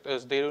aspect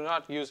is they do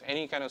not use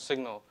any kind of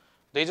signal.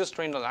 They just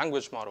train the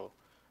language model.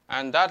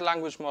 And that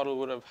language model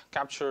would have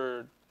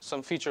captured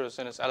some features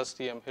in its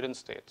LSTM hidden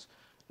states.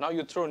 Now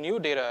you throw new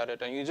data at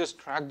it and you just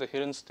track the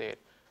hidden state.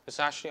 It's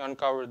actually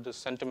uncovered the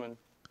sentiment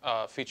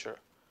feature.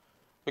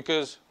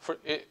 Because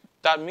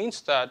that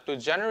means that to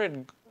generate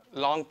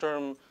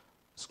long-term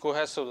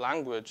cohesive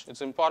language,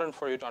 it's important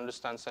for you to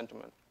understand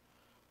sentiment.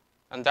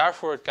 And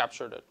therefore it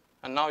captured it.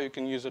 And now you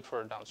can use it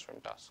for a downstream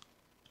task.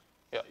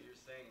 Yeah. So you're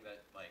saying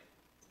that like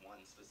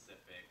one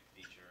specific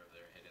feature of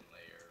their hidden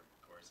layer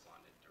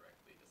corresponded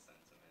directly to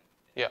sentiment?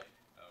 Yeah.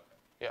 Oh, okay.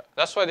 Yeah.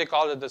 That's why they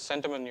call it the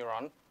sentiment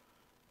neuron.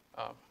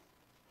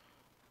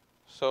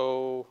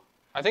 So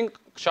I think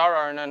Shar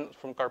Arnan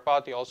from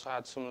Karpati also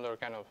had similar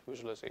kind of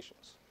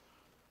visualizations.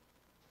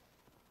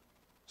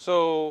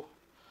 So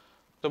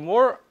the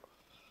more,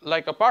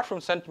 like apart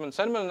from sentiment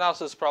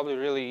analysis is probably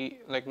really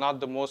like not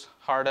the most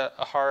hard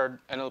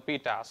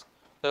NLP task.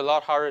 There are a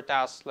lot harder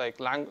tasks like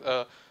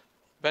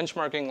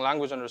benchmarking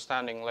language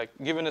understanding, like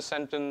given a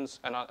sentence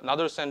and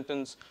another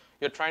sentence,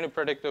 you're trying to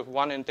predict if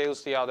one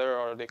entails the other,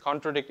 or they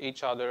contradict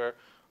each other,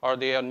 or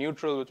they are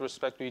neutral with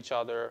respect to each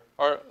other,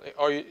 or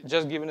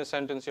just given a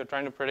sentence, you're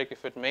trying to predict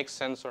if it makes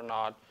sense or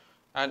not.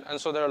 And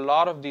so there are a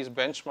lot of these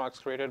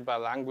benchmarks created by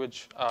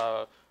language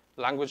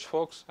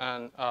folks,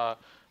 and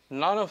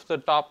none of the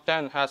top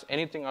 10 has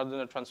anything other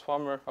than a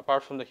transformer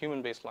apart from the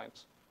human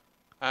baselines.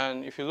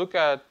 And if you look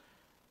at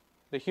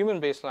the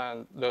human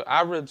baseline, the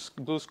average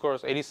glue score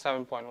is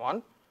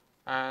 87.1,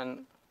 and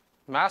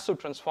massive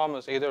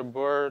transformers, either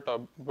BERT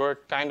or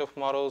BERT kind of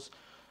models,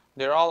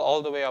 they're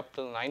all the way up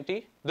till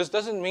 90. This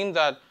doesn't mean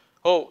that,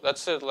 oh,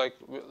 that's it, like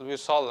we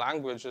saw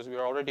languages,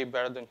 we're already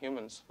better than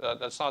humans.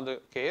 That's not the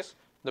case.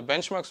 The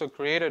benchmarks were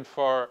created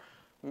for,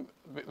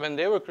 when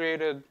they were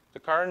created, the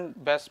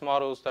current best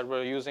models that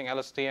were using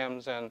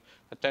LSTMs and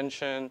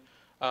attention,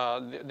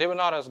 they were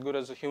not as good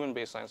as the human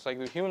baselines. Like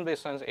the human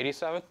baseline is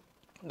 87.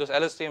 Those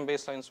LSTM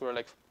baselines were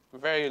like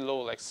very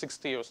low, like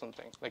 60 or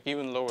something, like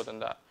even lower than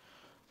that.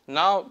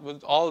 Now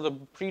with all the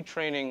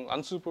pre-training,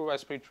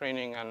 unsupervised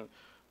pre-training and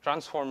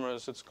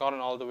transformers, it's gotten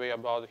all the way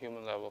above the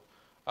human level.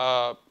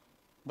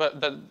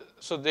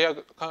 So they are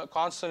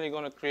constantly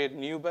going to create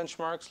new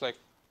benchmarks, like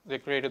they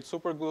created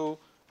superglue,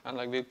 and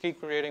like they keep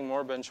creating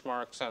more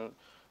benchmarks, and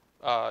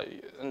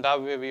in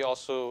that way we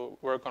also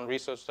work on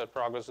research that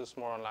progresses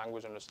more on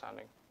language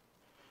understanding.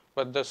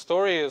 But the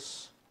story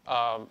is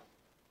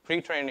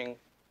pre-training,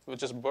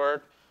 which is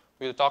BERT.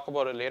 We'll talk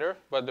about it later,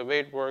 but the way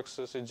it works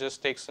is it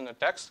just takes in a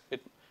text,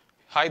 it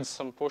hides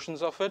some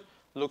portions of it,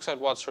 looks at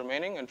what's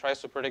remaining, and tries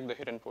to predict the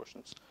hidden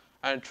portions.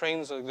 And it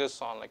trains like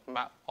this on like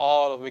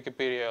all of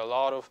Wikipedia, a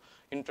lot of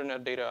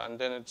internet data, and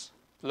then it's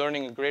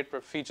learning a great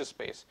feature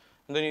space.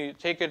 And then you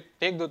take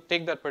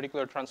that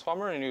particular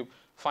transformer and you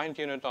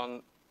fine-tune it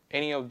on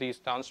any of these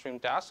downstream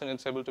tasks, and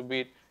it's able to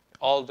beat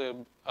all the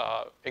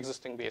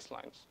existing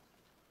baselines.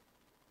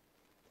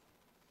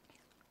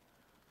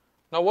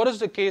 Now, what is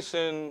the case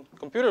in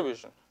computer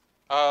vision?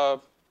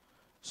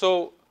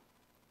 So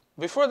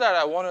before that,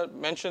 I want to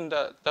mention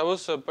that there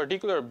was a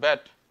particular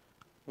bet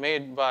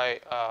made by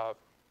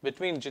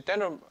between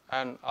Jitendra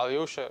and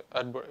Alyosha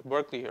at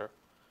Berkeley here.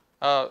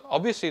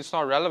 Obviously, it's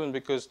not relevant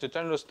because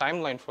Jitendra's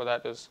timeline for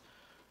that is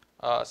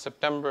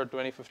September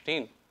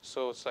 2015.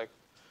 So it's like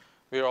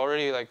we're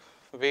already like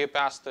way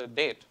past the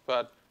date.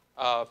 But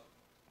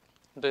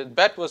the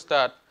bet was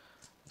that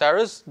there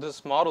is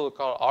this model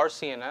called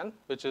RCNN,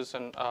 which is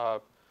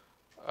a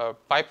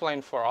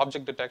pipeline for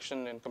object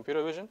detection in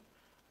computer vision.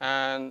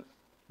 And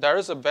there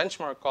is a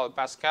benchmark called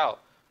Pascal,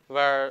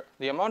 where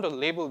the amount of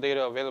label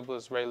data available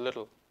is very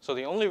little. So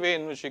the only way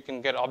in which you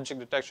can get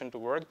object detection to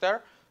work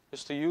there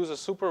is to use a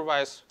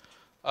supervised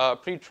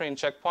pre-trained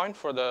checkpoint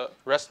for the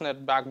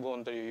ResNet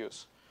backbone that you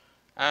use.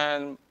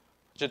 And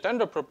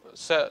Jitendra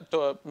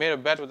made a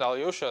bet with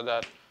Alyosha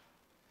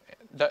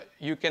that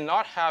you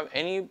cannot have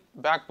any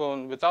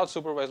backbone without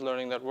supervised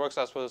learning that works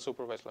as well as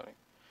supervised learning.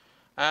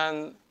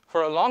 And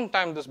for a long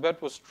time, this bet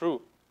was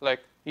true.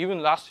 Like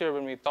even last year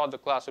when we taught the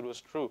class, it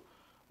was true.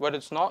 But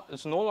it's no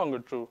longer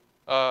true.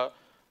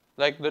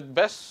 Like the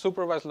best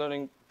supervised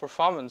learning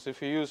performance,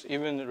 if you use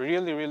even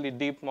really, really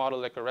deep model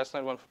like a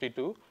ResNet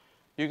 152,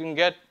 you can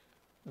get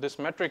this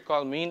metric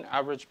called mean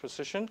average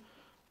precision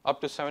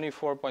up to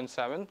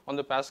 74.7 on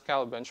the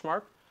Pascal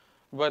benchmark.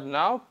 But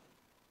now,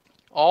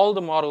 all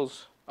the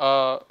models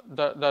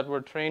that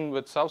were trained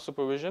with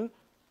self-supervision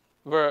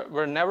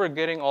were never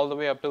getting all the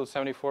way up till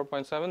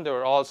 74.7. They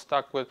were all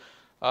stuck with,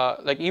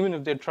 like even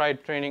if they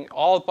tried training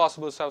all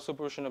possible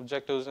self-supervision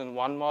objectives in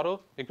one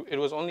model, it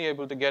was only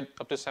able to get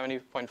up to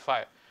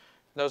 70.5.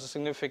 There was a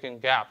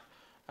significant gap.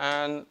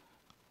 And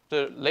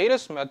the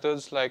latest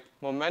methods like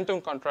momentum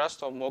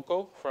contrast or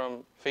MoCo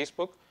from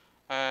Facebook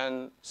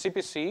and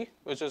CPC,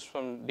 which is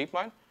from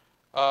DeepMind,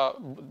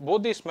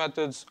 both these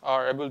methods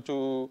are able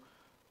to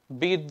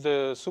beat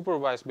the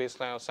supervised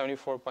baseline of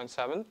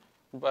 74.7,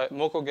 but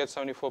MoCo gets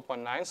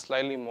 74.9,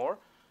 slightly more,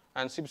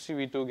 and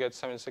CPC-V2 gets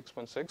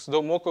 76.6.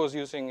 Though MoCo is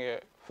using a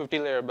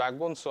 50-layer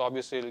backbone, so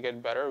obviously it'll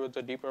get better with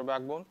the deeper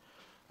backbone.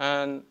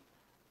 And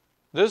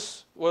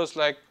this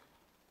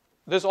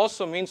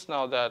also means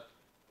now that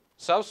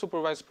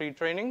self-supervised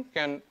pre-training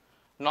can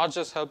not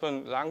just help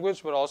in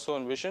language, but also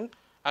in vision.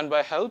 And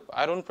by help,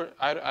 I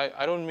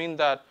don't mean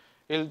that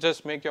it'll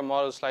just make your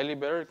model slightly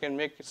better. It can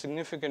make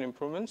significant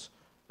improvements,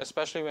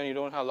 especially when you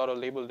don't have a lot of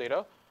label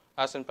data,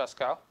 as in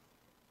Pascal.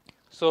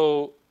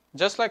 So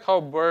just like how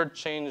BERT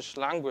changed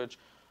language,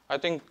 I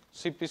think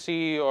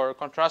CPC or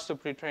contrastive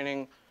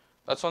pre-training,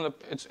 it's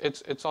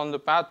on the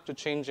path to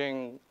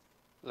changing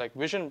like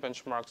vision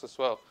benchmarks as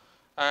well.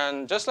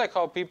 And just like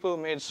how people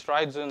made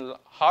strides in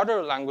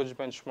harder language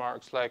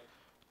benchmarks like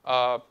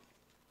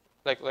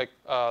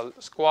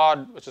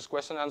SQUAD, which is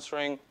question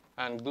answering,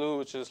 and glue,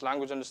 which is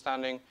language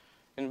understanding.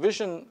 In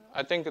vision,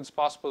 I think it's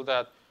possible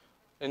that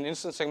in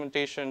instance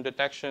segmentation,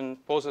 detection,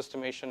 pose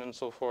estimation, and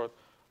so forth,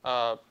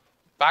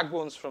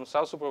 backbones from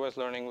self-supervised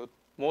learning would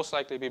most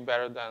likely be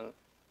better than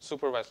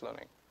supervised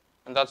learning.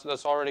 And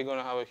that's already going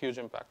to have a huge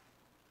impact.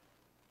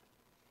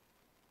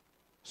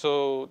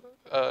 So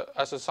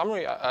as a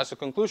summary, as a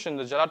conclusion,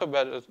 the gelato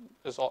bed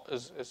is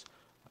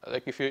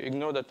like, if you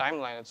ignore the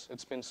timeline,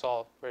 it's been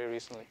solved very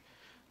recently.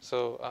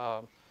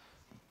 So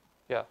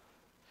yeah.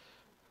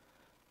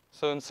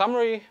 So in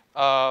summary,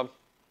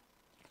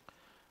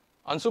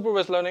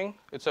 unsupervised learning,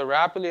 it's a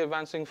rapidly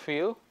advancing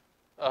field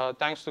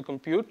thanks to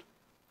compute,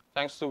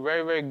 thanks to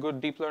very, very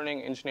good deep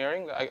learning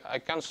engineering. I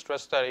can't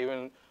stress that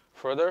even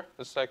further.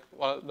 It's like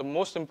one of the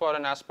most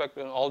important aspect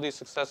in all these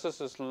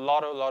successes is a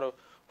lot of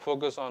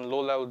focus on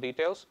low-level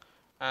details.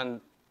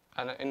 And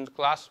in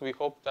class, we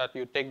hope that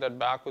you take that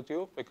back with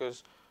you,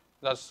 because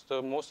that's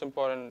the most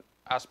important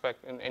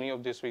aspect in any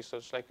of this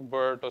research, like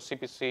BERT or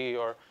CPC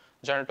or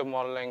generative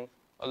modeling.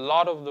 A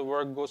lot of the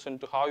work goes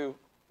into how you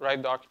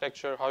write the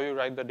architecture, how you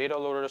write the data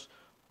loaders,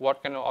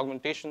 what kind of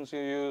augmentations you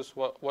use,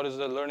 what is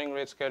the learning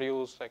rate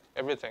schedules, like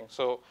everything.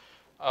 So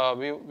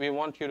we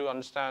want you to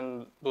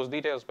understand those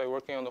details by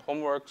working on the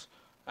homeworks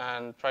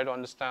and try to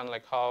understand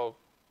like how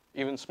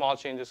even small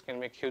changes can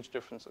make huge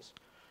differences.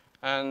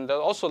 And there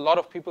are also a lot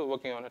of people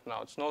working on it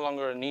now. It's no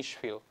longer a niche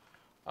field.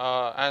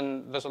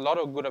 And there's a lot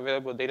of good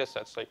available data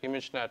sets like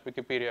ImageNet,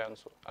 Wikipedia,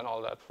 and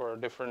all that for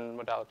different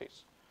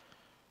modalities.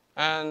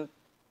 And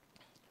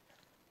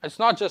it's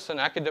not just an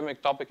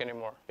academic topic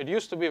anymore. It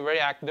used to be very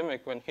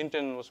academic when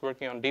Hinton was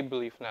working on deep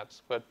belief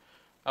nets, but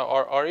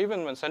or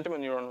even when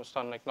sentiment neuron was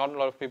done, like not a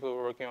lot of people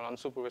were working on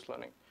unsupervised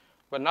learning.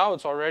 But now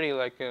it's already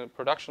like a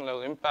production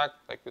level impact,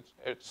 like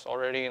it's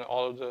already in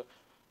all of the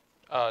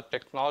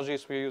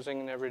technologies we're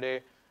using every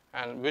day.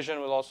 And vision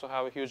will also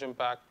have a huge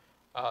impact,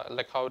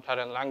 like how it had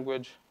in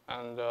language.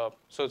 And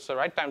so it's the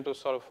right time to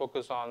sort of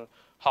focus on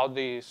how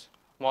these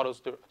models,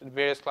 the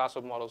various class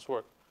of models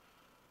work.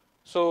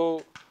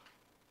 So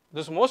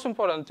this most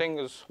important thing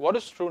is what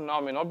is true now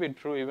may not be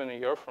true even a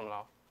year from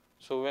now.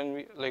 So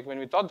when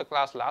we taught the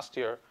class last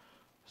year,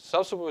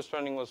 self-supervised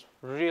learning was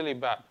really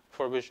bad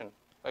for vision.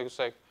 Like it's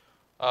like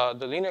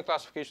the linear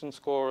classification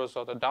scores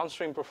or the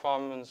downstream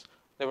performance,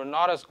 they were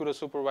not as good as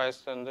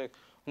supervised. And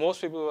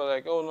most people were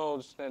like, oh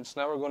no, it's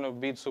never going to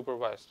beat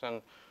supervised.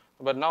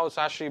 But now it's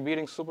actually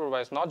beating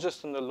supervised, not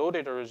just in the low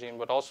data regime,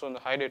 but also in the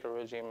high data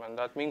regime. And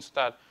that means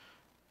that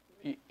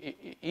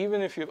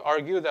even if you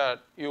argue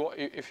that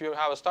if you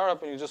have a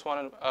startup and you just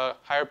want to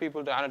hire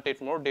people to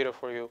annotate more data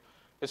for you,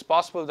 it's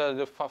possible that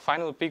the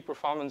final peak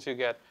performance you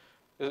get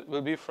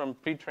will be from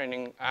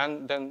pre-training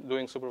and then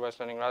doing supervised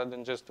learning rather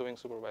than just doing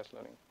supervised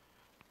learning.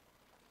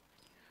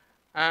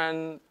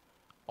 And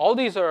all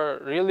these are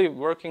really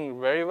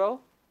working very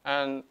well.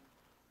 And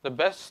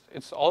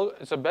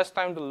it's the best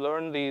time to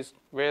learn these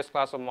various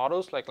class of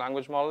models like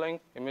language modeling,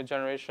 image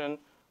generation,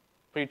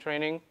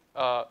 pre-training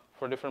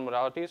for different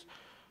modalities.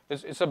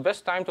 It's the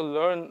best time to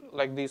learn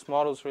like these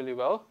models really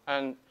well,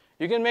 and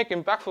you can make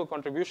impactful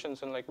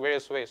contributions in like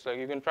various ways. Like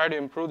you can try to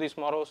improve these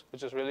models,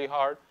 which is really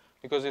hard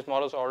because these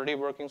models are already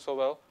working so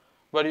well.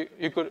 But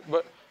you could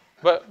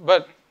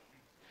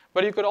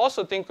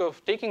also think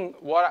of taking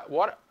what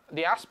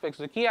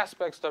the key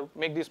aspects that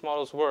make these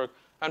models work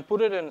and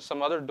put it in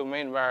some other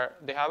domain where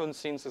they haven't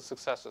seen such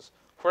successes.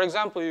 For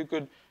example, you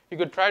could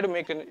try to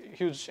make a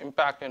huge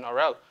impact in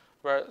RL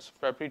where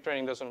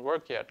pre-training doesn't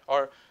work yet,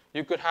 or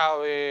you could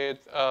have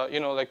it,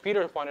 like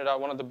Pieter pointed out,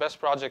 one of the best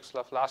projects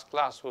of last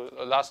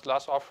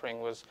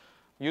offering was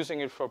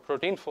using it for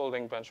protein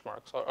folding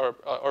benchmarks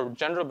or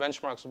general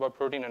benchmarks about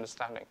protein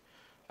understanding.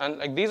 And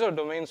like these are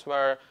domains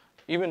where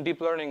even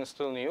deep learning is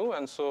still new,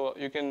 and so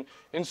you can,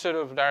 instead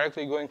of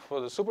directly going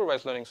for the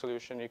supervised learning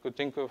solution, you could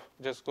think of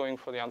just going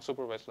for the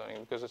unsupervised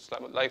learning because it's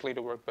likely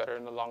to work better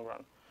in the long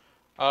run.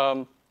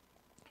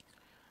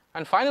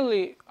 And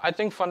finally, I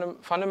think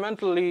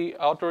fundamentally,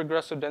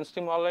 autoregressive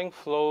density modeling,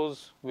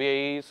 flows,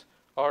 VAEs,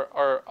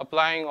 or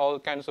applying all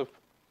kinds of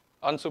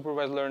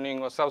unsupervised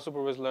learning or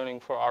self-supervised learning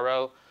for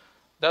RL,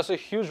 there's a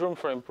huge room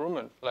for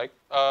improvement. Like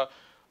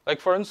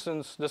for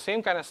instance, the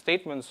same kind of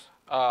statements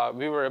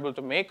we were able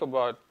to make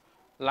about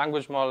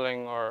language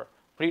modeling or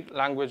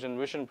language and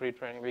vision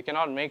pre-training, we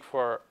cannot make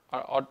for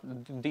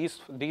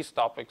these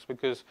topics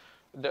because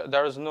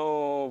there is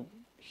no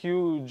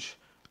huge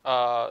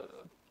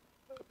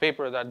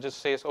paper that just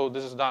says, oh,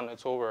 this is done,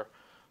 it's over,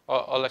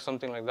 or like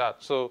something like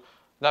that. So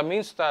that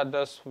means that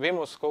there's way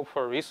more scope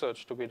for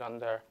research to be done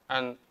there,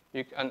 and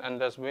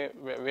there's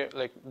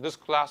like this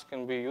class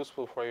can be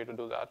useful for you to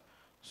do that.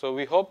 So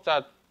we hope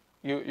that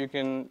you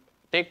can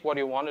take what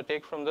you want to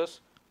take from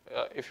this.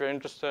 If you're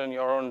interested in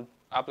your own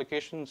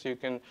applications, you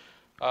can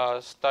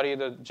study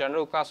the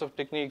general class of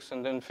techniques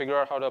and then figure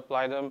out how to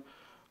apply them.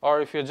 Or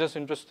if you're just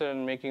interested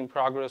in making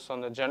progress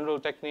on the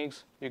general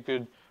techniques, you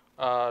could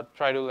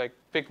try to like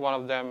pick one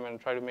of them and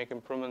try to make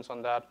improvements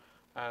on that.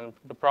 And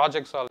the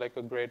projects are like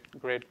a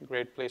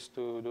great place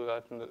to do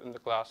that in the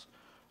class.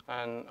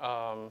 And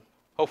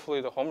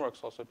hopefully the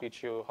homeworks also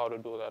teach you how to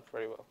do that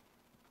very well.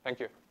 Thank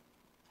you.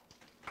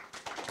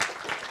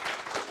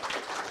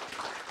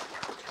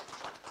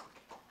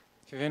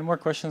 If you have any more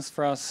questions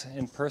for us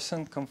in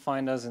person, come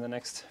find us in the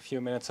next few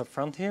minutes up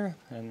front here,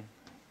 and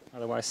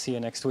otherwise see you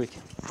next week.